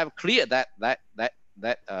 we have cleared that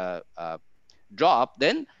job,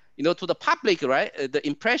 then to the public, right, the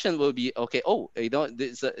impression will be, okay,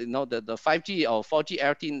 this, the 5G or 4G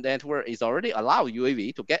LTE network is already allow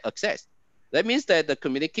UAV to get access. That means that the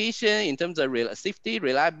communication in terms of safety,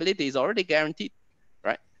 reliability is already guaranteed,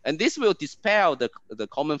 right? And this will dispel the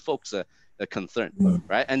common folks' concern,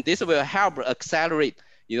 right? And this will help accelerate,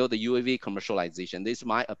 the UAV commercialization. This is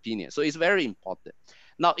my opinion. So it's very important.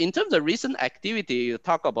 Now, in terms of recent activity, you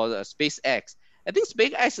talk about SpaceX. I think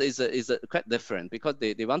SpaceX is quite different because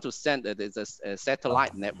they want to send it's a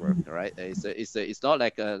satellite network, right? It's not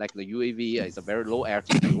like the UAV. It's a very low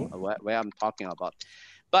altitude where I'm talking about.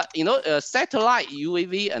 But satellite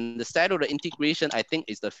UAV and the cellular integration, I think,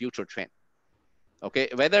 is the future trend. Okay,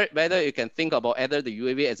 whether you can think about either the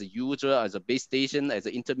UAV as a user, as a base station, as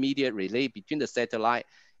an intermediate relay between the satellite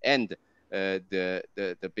and the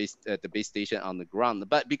base station on the ground.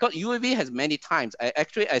 But because UAV has many times,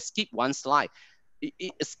 I skipped one slide.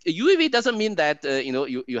 UAV doesn't mean that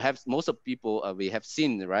you have most of people we have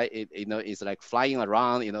seen, right? It's like flying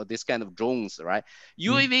around, this kind of drones, right?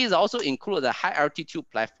 UAV is also include a high altitude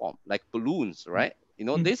platform like balloons, right?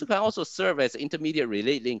 This can also serve as intermediate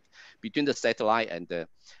relay link between the satellite and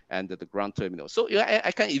the ground terminal. So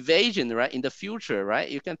I can envision, right, in the future, right,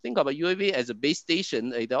 you can think about UAV as a base station.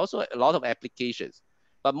 There are also a lot of applications,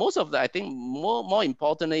 but most of the, I think, more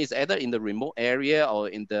importantly is either in the remote area or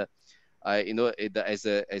in the as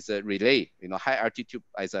a relay, high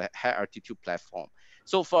altitude platform.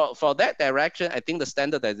 So for that direction, I think the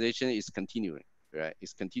standardization is continuing, right?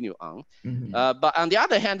 It's continue on. But on the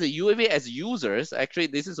other hand, the UAV as users, actually,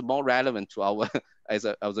 this is more relevant to our as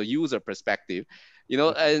a user perspective,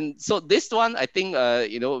 and so this one, I think,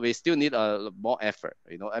 we still need more effort,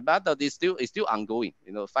 but it's still ongoing.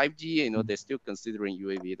 5G, they're still considering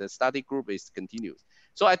UAV. The study group is continuous.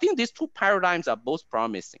 So I think these two paradigms are both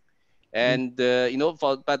promising. And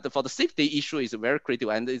for the safety issue is very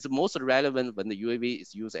critical, and it's most relevant when the UAV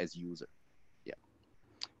is used as user.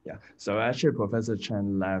 Yeah. So actually, Professor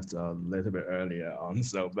Chen left a little bit earlier on,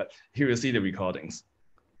 but he will see the recordings.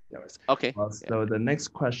 Okay. So the next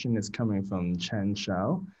question is coming from Chen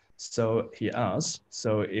Xiao. So he asks,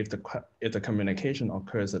 so if the communication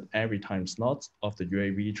occurs at every time slot of the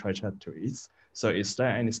UAV trajectories, so is there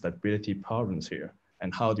any stability problems here?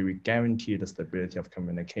 And how do we guarantee the stability of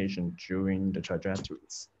communication during the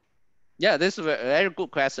trajectories? Yeah, this is a very good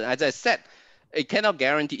question. As I said, it cannot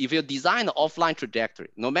guarantee. If you design an offline trajectory,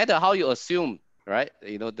 no matter how you assume, right,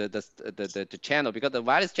 the channel, because the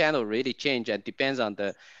wireless channel really change and depends on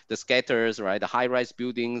the scatters, right, the high-rise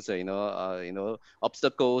buildings,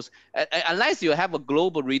 obstacles, unless you have a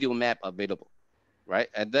global radio map available, right?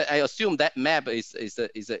 And I assume that map is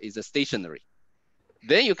a stationary.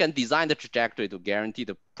 Then you can design the trajectory to guarantee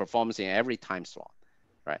the performance in every time slot,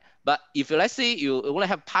 right? But if, let's say, you only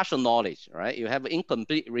have partial knowledge, right? You have an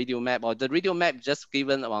incomplete radio map, or the radio map just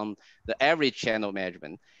given on the average channel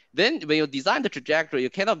management, then when you design the trajectory, you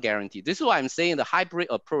cannot guarantee. This is why I'm saying the hybrid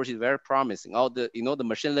approach is very promising, or the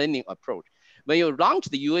machine learning approach. When you launch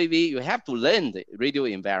the UAV, you have to learn the radio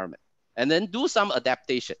environment and then do some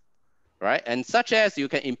adaptation, right? And such as you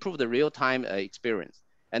can improve the real-time experience.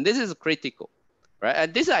 And this is critical. Right,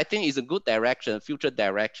 and this, I think, is a good direction, future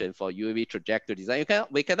direction for UAV trajectory design.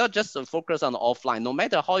 We cannot just focus on offline. No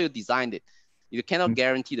matter how you designed it, you cannot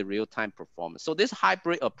guarantee the real-time performance. So this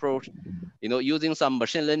hybrid approach, using some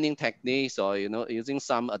machine learning techniques, or using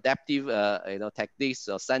some adaptive, techniques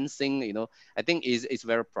or sensing, I think is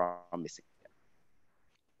very promising.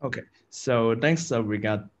 Okay, so next up, we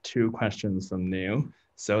got two questions from Neil.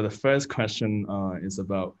 So the first question is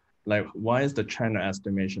about, like, why is the channel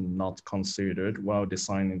estimation not considered while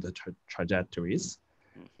designing the trajectories?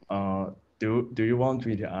 Do you want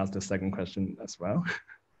me to ask the second question as well?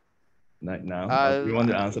 Like now, or do you want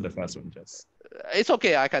to answer the first one just? it's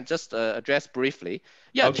okay. I can just address briefly.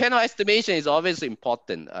 Yeah, Okay. channel estimation is always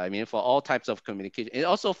important. I mean, for all types of communication, and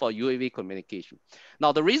also for UAV communication.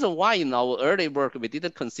 Now, the reason why in our early work we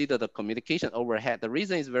didn't consider the communication overhead, the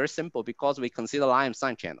reason is very simple, because we consider line of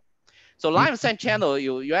sight channel. So line of sight channel,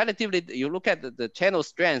 you relatively, you look at the channel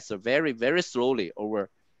strengths very, very slowly over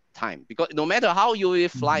time, because no matter how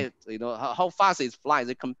UAV flies, you know, how fast it flies,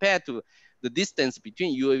 it compared to the distance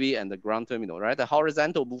between UAV and the ground terminal, right? The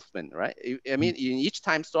horizontal movement, right? I mean, in each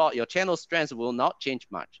time slot, your channel strength will not change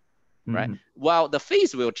much, right? While the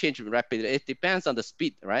phase will change rapidly. It depends on the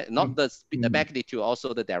speed, right? Not the speed, the magnitude,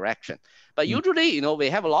 also the direction. But usually, you know, we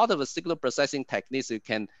have a lot of signal processing techniques you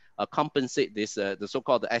can compensate this, the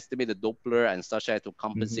so-called estimated Doppler and such as to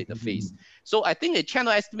compensate the phase. So I think a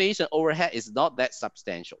channel estimation overhead is not that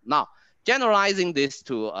substantial. Now, generalizing this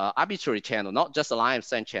to arbitrary channel, not just a line of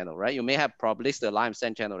sight channel, right? You may have probabilistic line of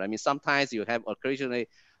sight channel. I mean, sometimes you have occasionally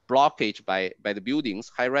blockage by the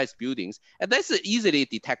buildings, high-rise buildings, and that's easily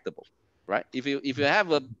detectable, right? If you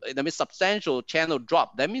have a, I mean, substantial channel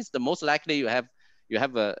drop, that means the most likely you have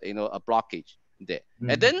a, you know, a blockage there.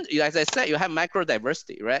 And then, as I said, you have micro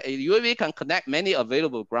diversity, right? A UAV can connect many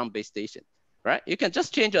available ground-based stations, right? You can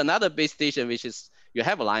just change another base station, which is you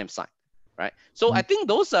have a line of sight, right? So I think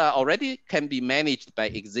those already can be managed by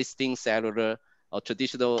existing cellular or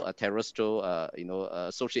traditional terrestrial, you know,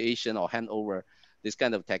 association or handover, this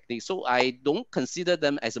kind of technique. So I don't consider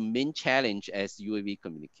them as a main challenge as UAV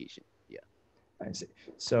communication. Yeah. I see.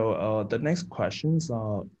 So the next questions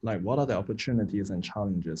are like, what are the opportunities and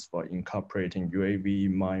challenges for incorporating UAV,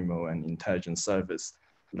 MIMO, and intelligence service,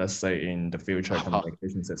 let's say in the future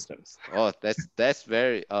communication systems? Oh, that's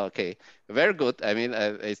very okay, very good. I mean,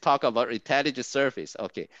 it's talk about intelligence service.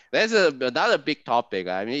 Okay, that's another big topic.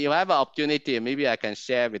 I mean, you have an opportunity, maybe I can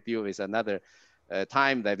share with you with another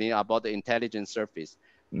time. I mean, about the intelligence service.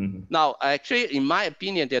 Now, actually, in my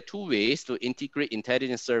opinion, there are two ways to integrate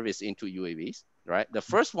intelligence service into UAVs, right? The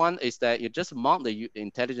first one is that you just mount the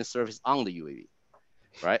intelligence service on the UAV,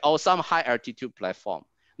 right? Or some high altitude platform.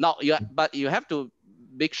 Now, but you have to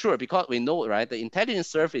make sure, because we know, right, the intelligence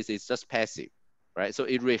service is just passive, right? So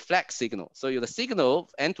it reflects signal. So the signal,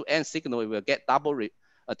 end-to-end signal, it will get double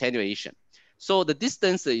attenuation. So the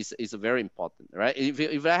distance is very important, right?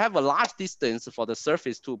 If I have a large distance for the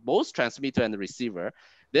surface to both transmitter and the receiver,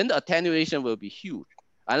 then the attenuation will be huge,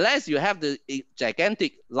 unless you have the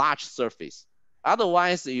gigantic large surface.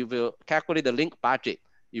 Otherwise, you will calculate the link budget,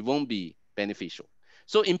 it won't be beneficial.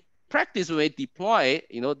 So in practice, when we deploy,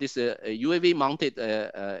 you know, this UAV mounted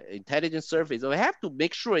intelligence surface, we have to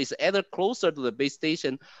make sure it's either closer to the base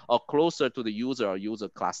station or closer to the user or user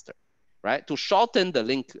cluster, right? To shorten the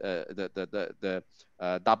link, the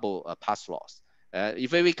double pass loss.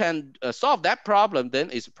 If we can solve that problem, then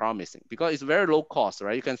it's promising, because it's very low cost,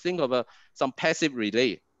 right? You can think of some passive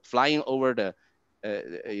relay flying over the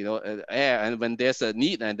you know, air, and when there's a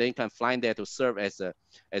need, and then you can fly there to serve as a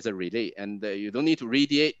relay, and you don't need to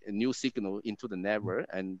radiate a new signal into the network,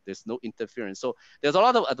 and there's no interference. So there's a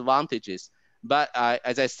lot of advantages, but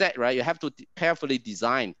as I said, right, you have to carefully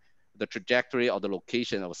design the trajectory or the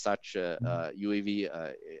location of such UAV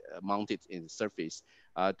mounted in the surface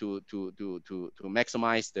to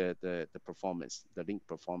maximize the performance, the link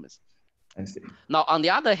performance. I see. Now, on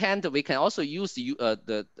the other hand, we can also use use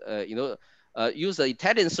the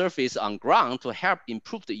intelligence surface on ground to help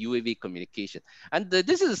improve the UAV communication. And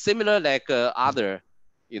this is similar like other,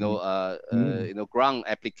 you know, ground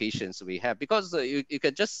applications we have, because you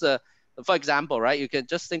can just, for example, right, you can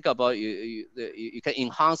just think about you can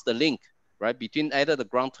enhance the link, right, between either the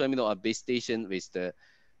ground terminal or base station with the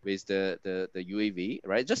UAV,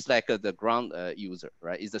 right? Just like the ground user,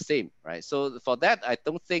 right? It's the same, right? So for that, I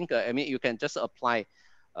don't think, I mean, you can just apply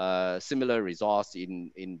similar results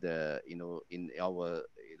in the, you know, in our,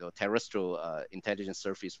 you know, terrestrial intelligence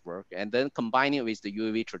surface work, and then combine it with the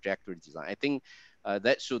UAV trajectory design. I think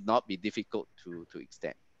that should not be difficult to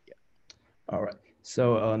extend. Yeah. All right.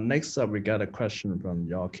 So next up, we got a question from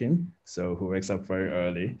Joachim, so who wakes up very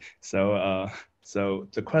early. So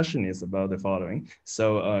the question is about the following.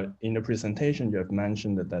 So in the presentation, you have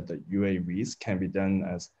mentioned that the UAVs can be done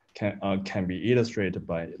as can be illustrated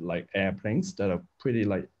by like airplanes that are pretty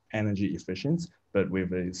like energy efficient, but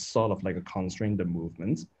with a sort of like a constrained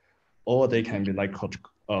movement, or they can be like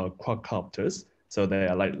quadcopters, so they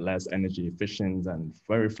are like less energy efficient and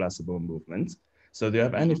very flexible movements. So do you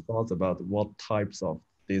have any thoughts about what types of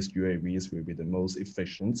these UAVs will be the most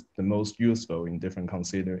efficient, the most useful in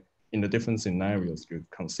the different scenarios you've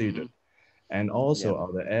considered? And also,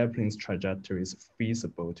 are the airplane's trajectories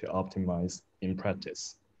feasible to optimize in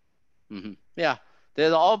practice? Yeah,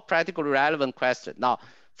 they're all practically relevant questions. Now,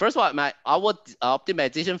 first of all, our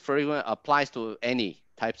optimization framework applies to any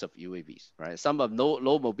types of UAVs, right? Some are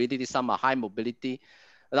low mobility, some are high mobility.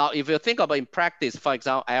 Now, if you think about in practice, for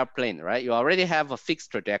example, airplane, right? You already have a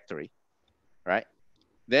fixed trajectory, right?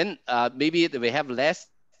 Then maybe we have less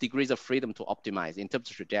degrees of freedom to optimize in terms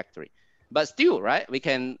of trajectory. But still, right, we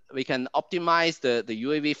can optimize the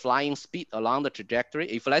UAV flying speed along the trajectory.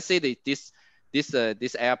 If let's say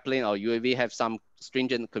this airplane or UAV have some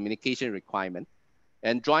stringent communication requirement,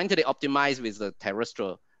 and jointly optimize with the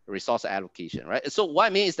terrestrial resource allocation, right? So what I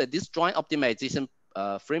mean is that this joint optimization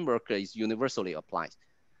framework is universally applied,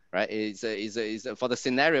 right? Is for the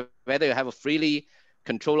scenario whether you have a freely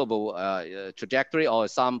controllable trajectory or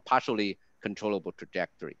some partially controllable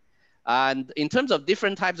trajectory. And in terms of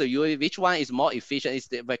different types of UAV, which one is more efficient?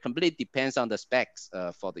 It completely depends on the specs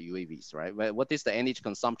for the UAVs, right? What is the energy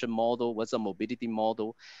consumption model? What's the mobility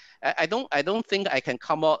model? I don't think I can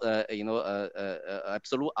come up,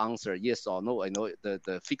 absolute answer, yes or no. I know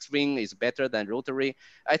the fixed wing is better than rotary.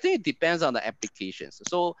 I think it depends on the applications.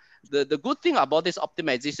 So the good thing about this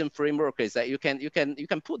optimization framework is that you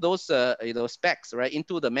can put those specs right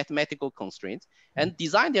into the mathematical constraints and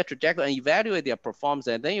design their trajectory and evaluate their performance,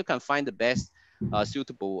 and then you can find the best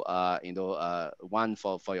suitable one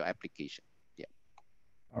for your application. Yeah.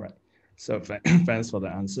 All right. So thanks for the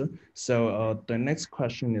answer. So the next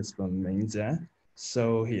question is from Mingzhe.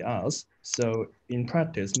 So he asks, so in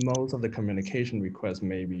practice, most of the communication requests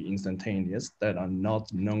may be instantaneous that are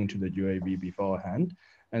not known to the UAV beforehand.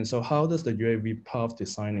 And so how does the UAV path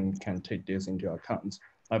designing can take this into account?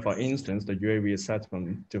 Like for instance, the UAV is set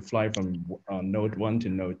to fly from node 1 to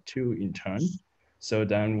node 2 in turn. So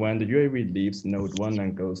then when the UAV leaves node 1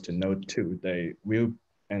 and goes to node 2, they will,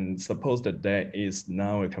 and suppose that there is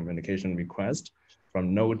now a communication request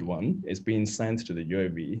from node 1 is being sent to the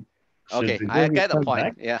UAV. Okay, I get the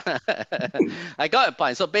point. Yeah, I got a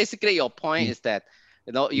point. So basically your point is that,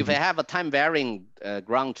 if you have a time varying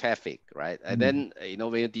ground traffic, right? And then,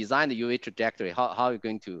 when you design the UAV trajectory, how are you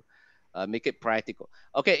going to make it practical?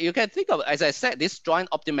 Okay, you can think of, as I said, this joint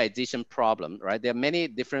optimization problem, right? There are many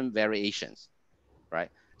different variations, right?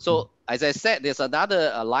 So as I said, there's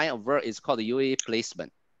another line of work is called the UAV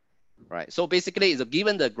placement, right? So basically, it's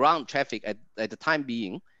given the ground traffic at the time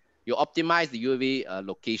being, you optimize the UAV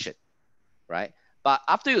location, right? But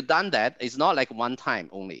after you've done that, it's not like one time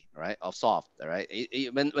only, right? Or solved, right?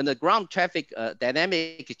 When the ground traffic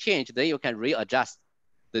dynamic change, then you can readjust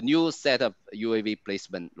the new set of UAV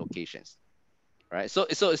placement locations, right? So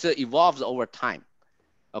it evolves over time.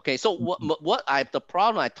 Okay, so the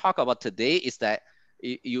problem I talk about today is that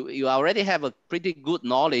you already have a pretty good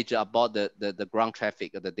knowledge about the ground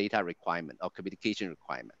traffic, the data requirement or communication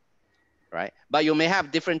requirement, right? But you may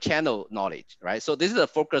have different channel knowledge, right? So this is the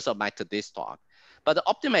focus of my today's talk. But the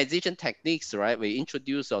optimization techniques, right, we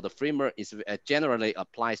introduce, or the framework is generally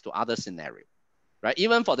applies to other scenarios, right?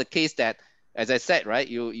 Even for the case that, as I said, right,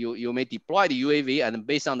 you may deploy the UAV and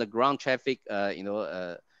based on the ground traffic,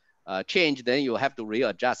 change, then you have to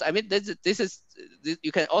readjust. I mean, this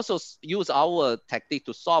you can also use our technique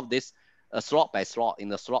to solve this slot by slot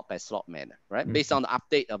in a slot by slot manner, right? Based on the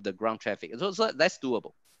update of the ground traffic. So that's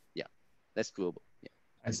doable. Yeah, that's doable. Yeah.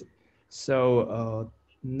 I see. So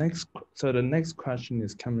the next question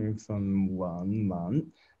is coming from Wan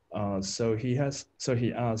Man. So he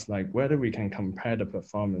asked like whether we can compare the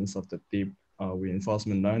performance of the deep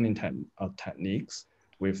reinforcement learning techniques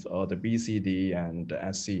with the BCD and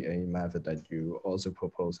the SCA method that you also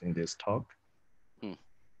proposed in this talk.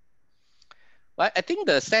 Well, I think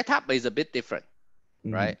the setup is a bit different,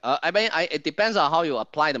 right? I mean, it depends on how you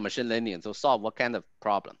apply the machine learning to solve what kind of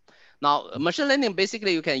problem. Now, machine learning,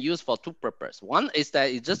 basically you can use for two purposes. One is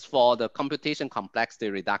that it's just for the computation complexity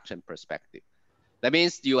reduction perspective. That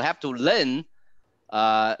means you have to learn,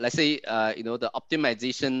 let's say, the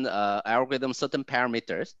optimization algorithm, certain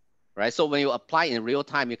parameters, right? So when you apply in real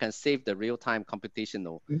time, you can save the real time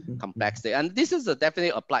computational complexity. And this is definitely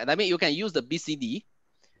applied. I mean, you can use the BCD,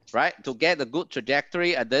 right, to get a good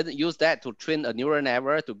trajectory, and then use that to train a neural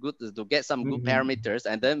network to get some good parameters,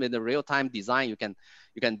 and then with the real time design, you can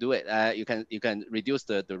do it. You can reduce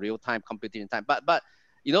the real time computing time. But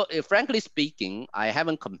frankly speaking, I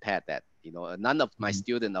haven't compared that. None of my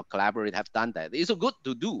students or collaborators have done that. It's good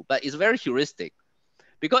to do, but it's very heuristic,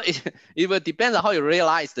 because it will depend on how you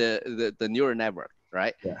realize the neural network,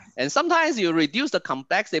 right? Yeah. And sometimes you reduce the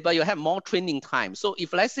complexity, but you have more training time. So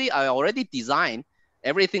if let's say I already designed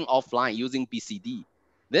everything offline using BCD,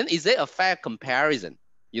 then is it a fair comparison?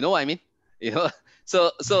 You know what I mean?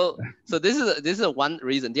 So this is one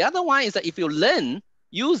reason. The other one is that if you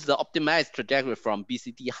use the optimized trajectory from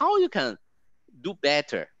BCD, how you can do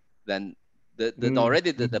better than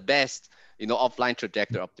already the best, offline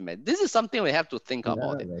trajectory optimization. This is something we have to think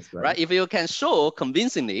about it, that's right? If you can show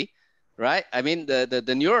convincingly, right? I mean,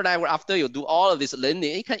 the neural network, after you do all of this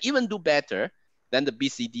learning, it can even do better than the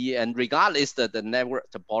BCD, and regardless the network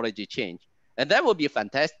topology change, and that would be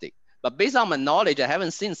fantastic. But based on my knowledge, I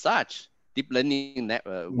haven't seen such deep learning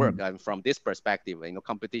work from this perspective,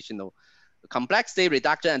 computational complexity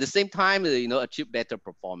reduction, at the same time, achieve better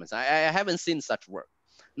performance. I haven't seen such work.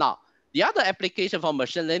 Now, the other application for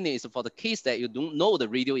machine learning is for the case that you don't know the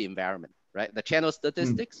radio environment, right? The channel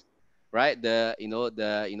statistics, right? Whether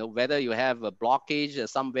you have a blockage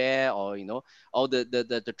somewhere, or or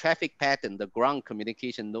the traffic pattern, the ground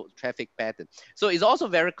communication node traffic pattern. So it's also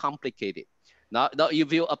very complicated. Now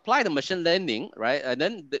if you apply the machine learning, right, and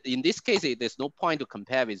then in this case, there's no point to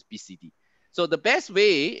compare with BCD. So the best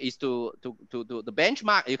way is to the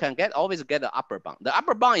benchmark. You can always get the upper bound. The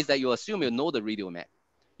upper bound is that you assume you know the radio map,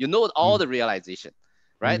 you know all the realization,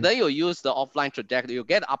 right? Then you use the offline trajectory, you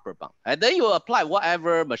get upper bound, and then you apply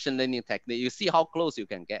whatever machine learning technique. You see how close you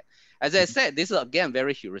can get. As I said, this is again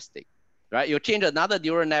very heuristic, right? You change another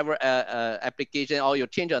neural network application, or you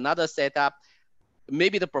change another setup,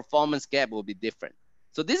 maybe the performance gap will be different.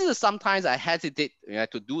 So this is sometimes I hesitate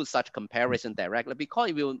to do such comparison directly, because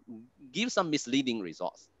it will give some misleading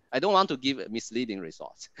results. I don't want to give misleading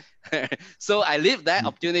results. So I leave that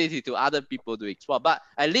opportunity to other people to explore. But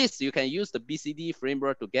at least you can use the BCD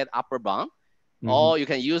framework to get upper bound, or you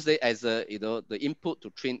can use it as the input to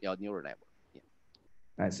train your neural network.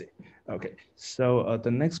 I see. Okay, so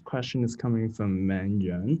the next question is coming from Man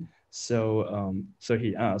Yuan. So so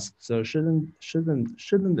he asks, so shouldn't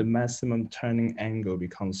the maximum turning angle be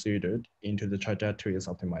considered into the trajectories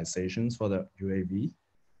optimizations for the UAV?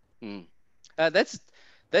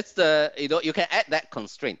 That's the you can add that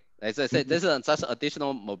constraint. As I said, this is such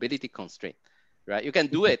additional mobility constraint, right? You can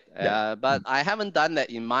do it, but I haven't done that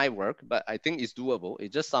in my work, but I think it's doable.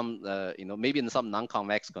 It's just some maybe in some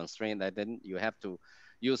non-convex constraint that then you have to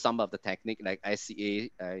use some of the technique like ICA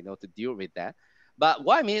to deal with that. But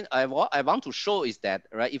what I want to show is that,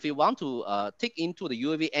 right, if you want to take into the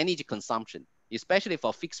UAV energy consumption, especially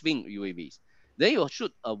for fixed wing UAVs, then you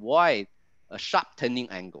should avoid sharp turning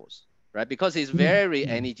angles, right? Because it's very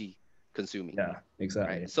energy consuming. Yeah,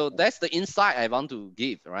 exactly. Right? So that's the insight I want to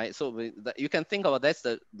give, right? So you can think about that's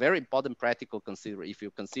the very important practical consider if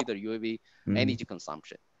you consider UAV energy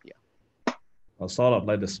consumption. Yeah. Or sort of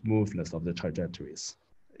like the smoothness of the trajectories.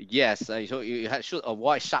 Yes, so you should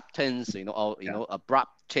avoid sharp turns, or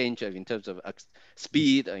abrupt change in terms of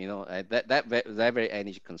speed, that very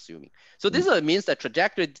energy consuming. So this means that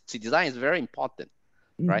trajectory design is very important,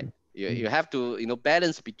 right? You have to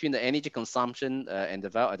balance between the energy consumption and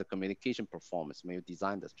the communication performance when you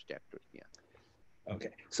design the trajectory. Yeah. Okay.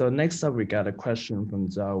 So next up, we got a question from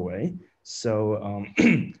Zhao Wei. So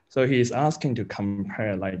so he's asking to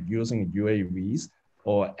compare like using UAVs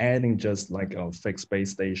or adding just like fixed base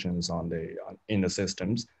stations in the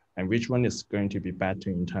systems, and which one is going to be better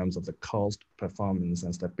in terms of the cost, performance,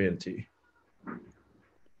 and stability?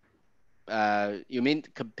 You mean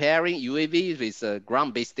comparing UAV with a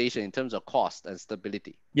ground-based station in terms of cost and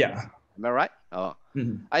stability? Yeah. Am I right? Oh,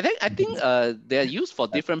 I think they're used for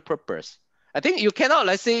different purpose. I think you cannot,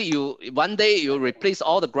 let's say one day you replace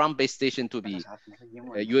all the ground-based station to be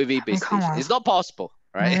UAV-based station. It's not possible,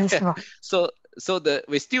 right? So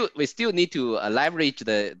we still need to leverage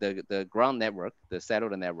the ground network, the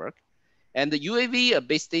cellular network, and the UAV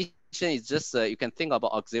base station is just you can think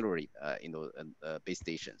about auxiliary base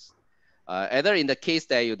stations. Either in the case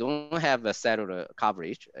that you don't have a cellular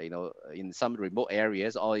coverage, in some remote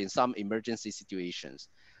areas, or in some emergency situations,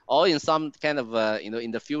 or in some kind of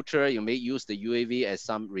in the future you may use the UAV as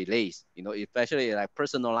some relays, especially like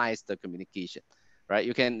personalized communication. Right,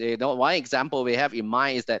 you can, one example we have in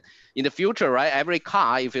mind is that in the future, right, every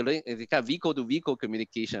car, if you have vehicle to vehicle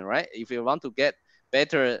communication, right, if you want to get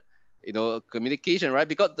better, communication, right,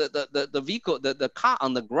 because the vehicle, the car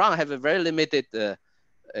on the ground have a very limited, visual,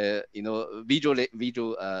 to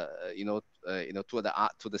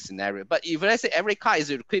the scenario. But if let's say every car is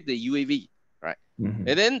equipped with UAV, right, and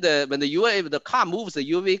then when the car moves, the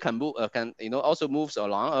UAV can move, also moves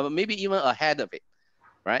along, or maybe even ahead of it.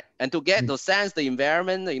 Right, and to get to sense the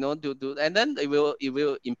environment, and then it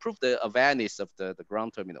will improve the awareness of the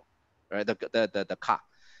ground terminal, right? The car,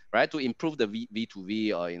 right? To improve the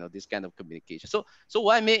V2V or this kind of communication. So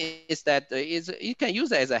what I mean is that you can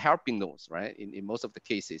use it as a helping nodes, right? In most of the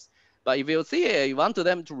cases. But if you see you want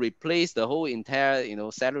them to replace the whole entire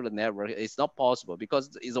cellular network, it's not possible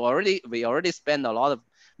because we already spend a lot of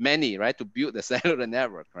many, right, to build the cellular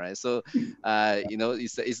network, right? So, you know,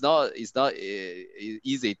 it's not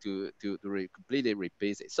easy to completely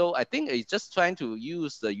replace it. So I think it's just trying to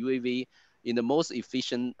use the UAV in the most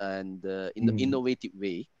efficient and in the innovative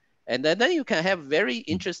way. And then you can have very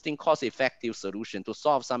interesting cost-effective solution to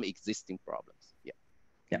solve some existing problems. Yeah.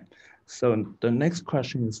 Yeah. So the next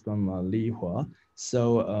question is from Li Hua.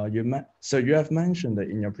 So you have mentioned that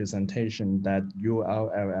in your presentation that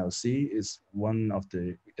URLLC is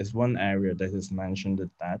one area that is mentioned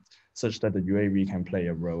that such that the UAV can play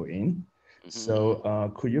a role in.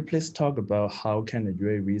 So could you please talk about how can the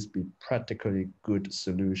UAVs be practically good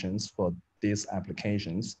solutions for these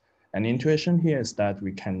applications? An intuition here is that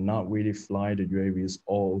we cannot really fly the UAVs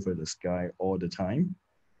all over the sky all the time.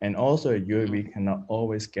 And also a UAV cannot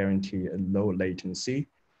always guarantee a low latency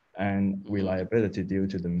and reliability due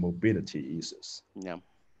to the mobility issues. Yeah.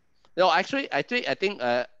 No, actually, I think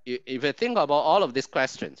if you think about all of these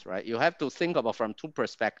questions, right, you have to think about from two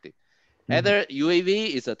perspectives. Either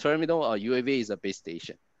UAV is a terminal or UAV is a base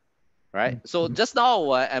station, right? So just now,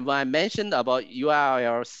 when I mentioned about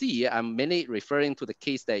URLC, I'm mainly referring to the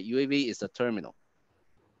case that UAV is a terminal,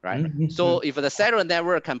 right? So if the cellular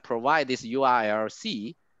network can provide this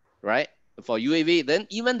URLC, right, for UAV, then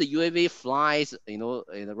even the UAV flies, you know,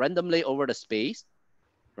 randomly over the space,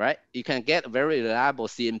 right? You can get very reliable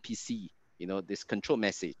CMPC, you know, this control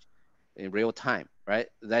message in real time, right?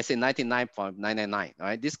 Let's say 99.999,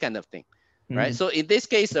 right? This kind of thing, right? So in this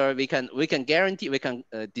case, we can guarantee, we can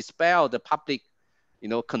dispel the public, you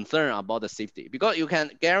know, concern about the safety, because you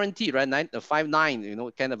can guarantee, right, 5.9, you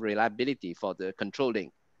know, kind of reliability for the control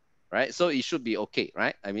link, right? So it should be okay,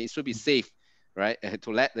 right? I mean, it should be safe, right,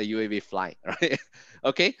 to let the UAV fly, right?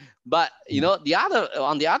 Okay, but you know,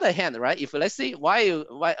 on the other hand, right, if let's say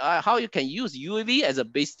how you can use UAV as a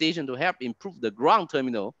base station to help improve the ground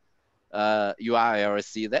terminal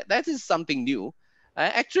URLC, that is something new.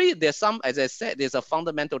 Actually, there's some, as I said, there's a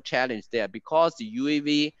fundamental challenge there, because the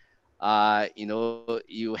UAV, you know,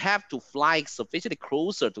 you have to fly sufficiently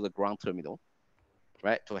closer to the ground terminal,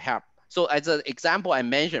 right, to help. So as an example I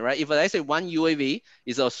mentioned, right, if I say one UAV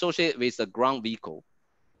is associated with a ground vehicle,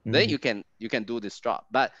 then you can do this job.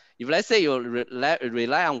 But if let's say you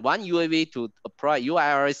rely on one UAV to apply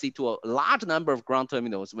URLC to a large number of ground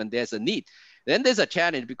terminals when there's a need, then there's a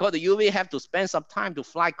challenge, because the UAV have to spend some time to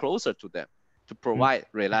fly closer to them to provide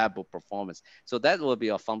reliable performance. So that will be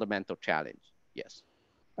a fundamental challenge. Yes.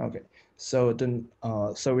 Okay, so then,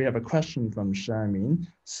 so we have a question from Shamin.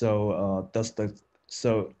 So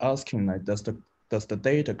asking like, does the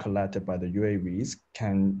data collected by the UAVs,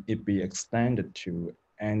 can it be extended to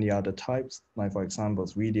any other types? Like for example,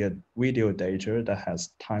 video data that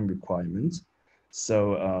has time requirements.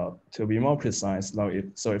 So to be more precise, now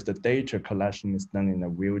if the data collection is done in a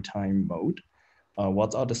real-time mode,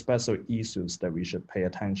 what are the special issues that we should pay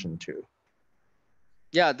attention to?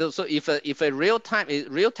 Yeah, so if a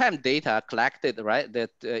real-time data collected, right,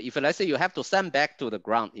 that if let's say you have to send back to the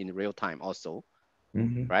ground in real time also,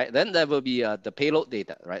 right, then there will be the payload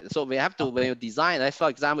data, right? So we have to, when you design, like for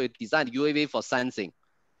example, you design UAV for sensing,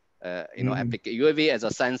 you know, UAV as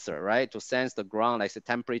a sensor, right, to sense the ground, like the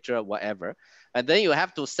temperature, whatever, and then you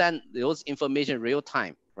have to send those information real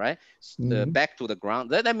time, right, back to the ground.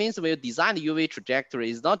 That means when you design the UAV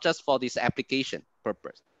trajectory, it's not just for this application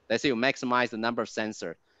purpose. Let's say you maximize the number of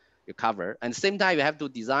sensors you cover, and at the same time you have to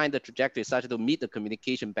design the trajectory such to meet the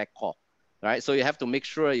communication backhaul, right? So you have to make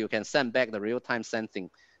sure you can send back the real-time sensing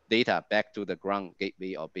data back to the ground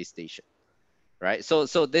gateway or base station, right? So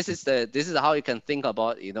this is how you can think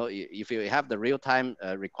about, you know, if you have the real-time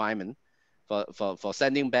requirement for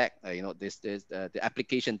sending back, you know, the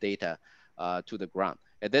application data to the ground,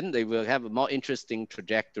 and then they will have a more interesting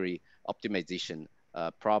trajectory optimization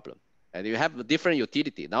problem. And you have a different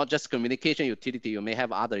utility, not just communication utility. You may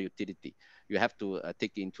have other utility you have to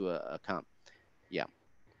take into account. Yeah.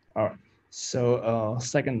 All right. So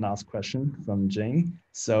second last question from Jane.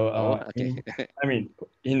 So okay. I mean,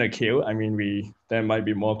 in the queue, I mean, there might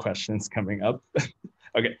be more questions coming up.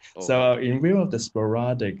 Okay. So in view of the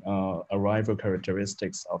sporadic arrival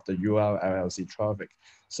characteristics of the URLLC traffic,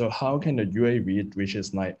 so how can the UAV, which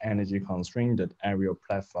is like energy constrained aerial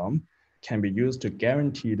platform, can be used to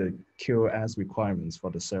guarantee the QoS requirements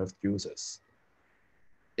for the served users?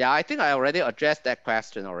 Yeah, I think I already addressed that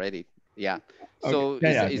question already. Yeah. So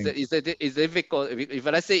okay. it's difficult if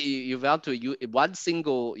let's say you want to use one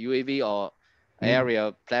single UAV or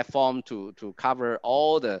area platform to cover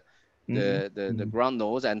all the ground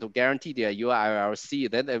nodes and to guarantee their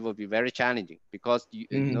URLC, then it will be very challenging, because you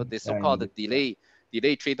know, the so-called delay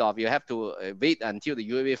trade-off. You have to wait until the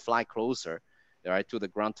UAV fly closer, right, to the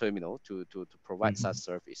ground terminal to provide such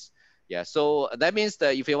service. Yeah, so that means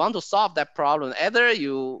that if you want to solve that problem, either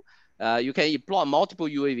you can employ multiple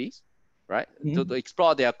UAVs, right, to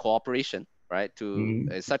explore their cooperation, right,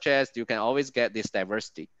 to such as you can always get this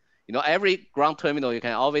diversity. You know, every ground terminal, you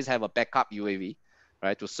can always have a backup UAV,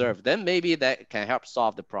 right, to serve. Then maybe that can help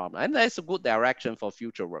solve the problem, and that's a good direction for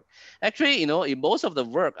future work. Actually, you know, in most of the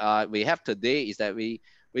work we have today is that we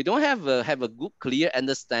don't have a good, clear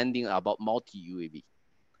understanding about multi UAV.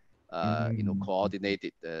 You know,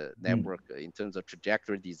 coordinated network in terms of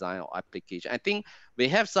trajectory design or application. I think we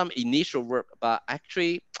have some initial work, but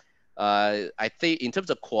actually, I think in terms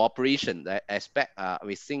of cooperation, that aspect,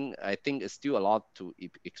 I think it's still a lot to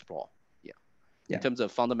explore. Yeah. In terms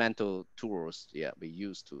of fundamental tools, yeah, we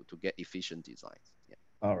use to get efficient designs. Yeah.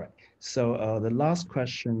 All right. So the last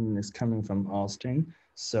question is coming from Austin.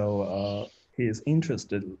 So he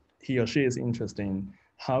or she is interested in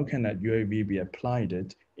how can a UAV be applied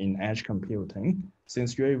it in edge computing,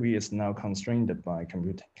 since UAV is now constrained by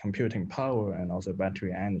computing power and also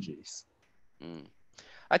battery energies.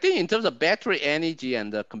 I think in terms of battery energy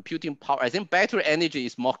and the computing power, I think battery energy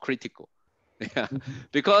is more critical. Yeah,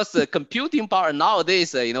 because computing power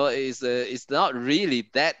nowadays, you know, is not really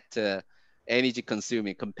that energy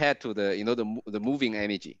consuming compared to the, you know, the moving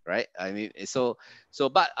energy, right? I mean,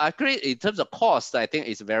 but actually in terms of cost, I think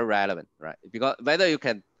it's very relevant, right? Because whether you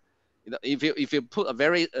can, you know, if you put a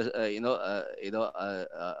very a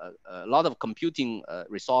lot of computing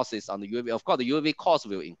resources on the UAV, of course the UAV cost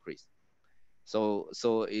will increase. So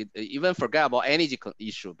it even forget about energy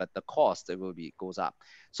issue, but the cost it will be goes up.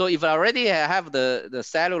 So if I already have the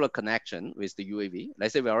cellular connection with the UAV,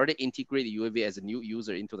 let's say we already integrate the UAV as a new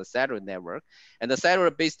user into the cellular network, and the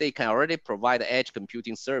cellular base station can already provide the edge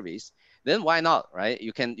computing service, then why not, right?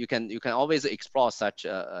 You can always explore such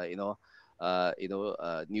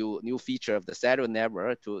new feature of the cellular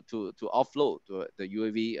network to offload to the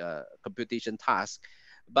UAV computation task.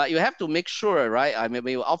 But you have to make sure, right? I mean,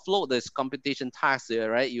 when you offload this computation task,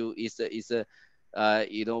 right? You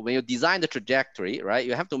know, when you design the trajectory, right?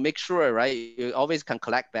 You have to make sure, right? You always can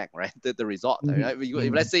collect back, right? The result, right?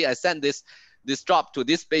 If, let's say I send this drop to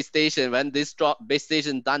this base station, when this base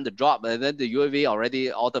station done the drop, and then the UAV already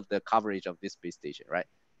out of the coverage of this base station, right?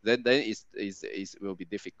 Then it will be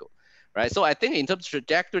difficult, right? So I think in terms of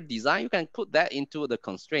trajectory design, you can put that into the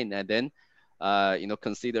constraint, and then you know,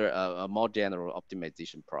 consider a more general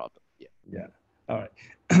optimization problem. Yeah. Yeah. All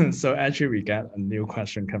right. So actually, we got a new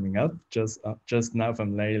question coming up just now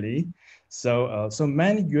from Layli. So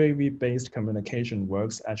many UAV-based communication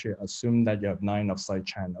works actually assume that you have line of sight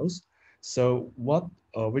channels. So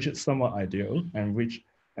which is somewhat ideal, and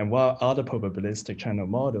what are the probabilistic channel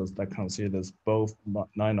models that considers both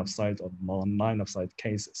line of sight or non-line of sight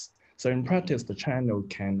cases? So in practice, the channel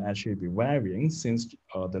can actually be varying since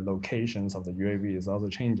the locations of the UAV is also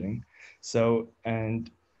changing. So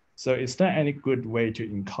is there any good way to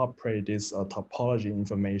incorporate this topology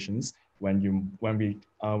informations when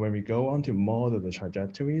we go on to model the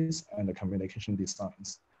trajectories and the communication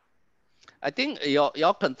designs? I think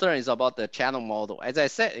your concern is about the channel model. As I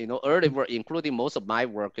said, you know, early work, including most of my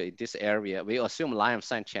work in this area, we assume line of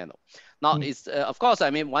sight channel. Now, it's of course,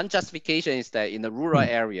 I mean, one justification is that in the rural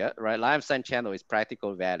area, right, line of sight channel is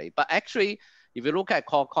practical valid. But actually, if you look at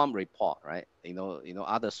Qualcomm report, right, you know,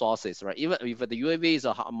 other sources, right, even if the UAV is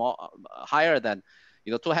higher than,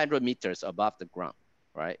 you know, 200 meters above the ground,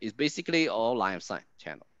 right, it's basically all line of sight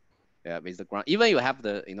channel. Yeah, with the ground. Even you have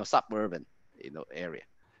the, you know, suburban, you know, area.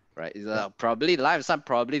 Right, probably line of sight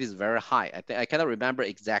probability is very high. I think I cannot remember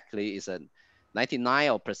exactly. It's a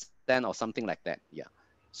 99% or something like that. Yeah.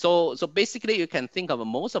 So basically, you can think of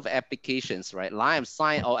most of applications, right? Line of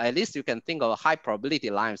sight, or at least you can think of a high probability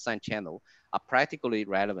line of sight channel are practically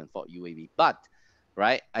relevant for UAV. But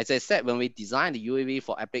right, as I said, when we design the UAV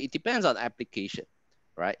for it depends on application,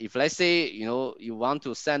 right? If let's say, you know, you want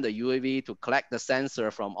to send a UAV to collect the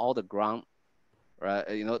sensor from all the ground, right?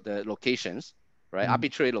 You know, the locations, right?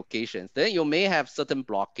 Arbitrary locations, then you may have certain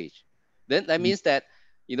blockage. Then that means that,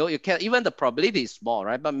 you know, you can, even the probability is small,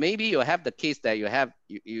 right? But maybe you have the case that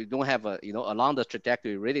you don't have a, you know, along the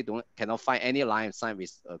trajectory, you really cannot find any line of sight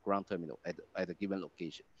with a ground terminal at a given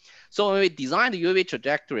location. So when we design the UAV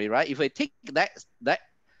trajectory, right? If we take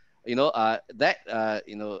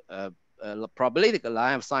probability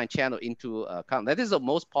line of sight channel into account, that is the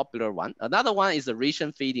most popular one. Another one is the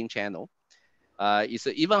region feeding channel. It's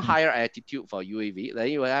an even higher altitude for UAV. Then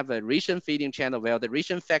you have a region feeding channel where the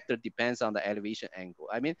region factor depends on the elevation angle.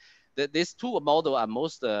 I mean, these two models are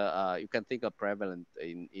most you can think of prevalent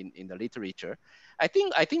in the literature. I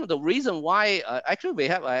think the reason why actually we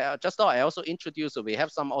have just now I also introduced, so we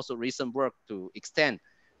have some also recent work to extend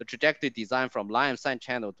the trajectory design from line of sight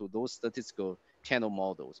channel to those statistical channel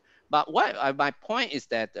models. But what my point is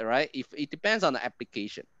that, right, if it depends on the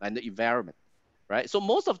application and the environment, right? So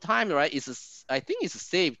most of the time, right, I think it's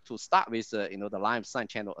safe to start with the line of sight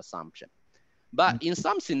channel assumption. But in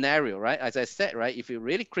some scenario, right, as I said, right, if you're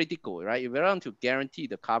really critical, right, if you want to guarantee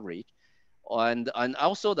the coverage, and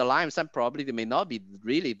also the line of sight probability may not be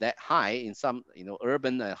really that high in some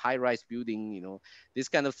urban high-rise building, this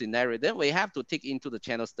kind of scenario, then we have to take into the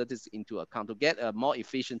channel statistics into account to get a more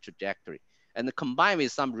efficient trajectory, and combine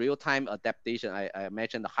with some real-time adaptation. I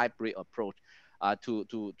mentioned the hybrid approach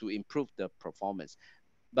to improve the performance.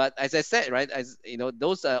 But as I said, right, as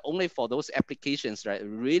those are only for those applications, right,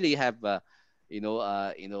 really have the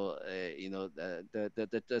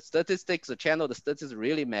statistics, the channel, the statistics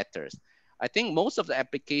really matters. I think most of the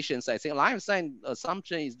applications, I think line of sight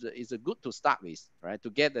assumption is a good to start with, right? To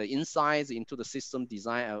get the insights into the system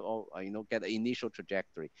design, or get the initial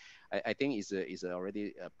trajectory. I think is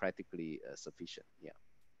already practically sufficient. Yeah.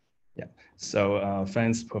 Yeah. So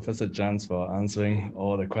thanks, Professor Zhang, for answering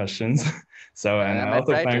all the questions. And I My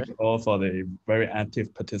also pleasure. thank all for the very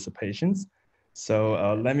active participations.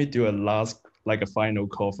 So let me do a final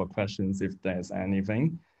call for questions if there's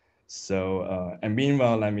anything. So and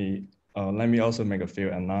meanwhile, let me also make a few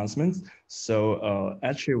announcements. So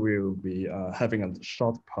actually, we'll be having a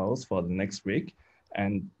short pause for the next week,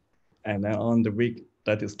 and then on the week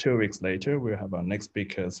that is 2 weeks later, we'll have our next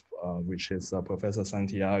speakers, which is Professor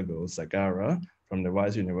Santiago Zagara from the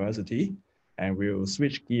Rice University. And we'll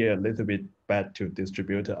switch gear a little bit back to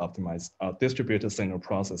distributed signal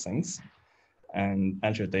processing and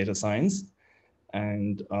actual data science.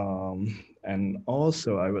 And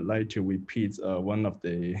also I would like to repeat one of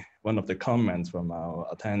the comments from our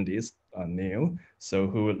attendees, Neil. So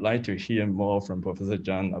who would like to hear more from Professor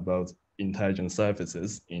Zhang about intelligent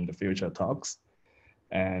services in the future talks.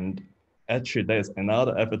 And actually there's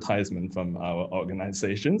another advertisement from our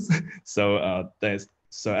organizations. So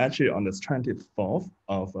actually on the 24th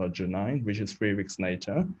of July, which is 3 weeks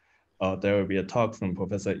later, there will be a talk from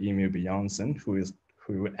Professor Emil Bjornsen, who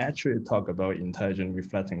will actually talk about intelligent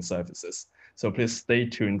reflecting surfaces. So please stay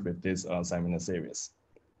tuned with this seminar series.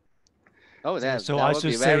 Oh, So that I would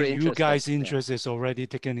be should say very you interesting. guys' interest is already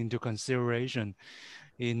taken into consideration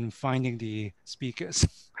in finding the speakers.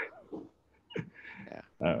 Yeah.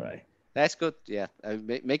 All right. That's good. Yeah,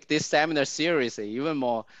 make this seminar series even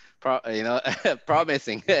more,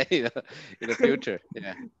 promising, in the future.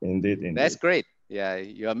 Yeah, Indeed. that's great. Yeah,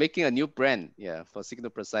 you are making a new brand. Yeah, for signal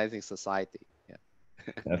processing society. Yeah.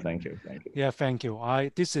 Yeah, thank you. Yeah, thank you.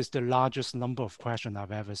 This is the largest number of questions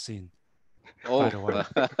I've ever seen. Oh, By the way.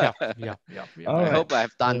 Yeah. All I right. hope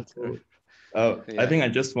I've done. I think I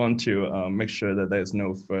just want to make sure that there's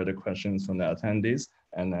no further questions from the attendees,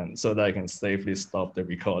 and then so that I can safely stop the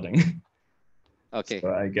recording. Okay.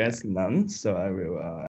 So I guess none. So I will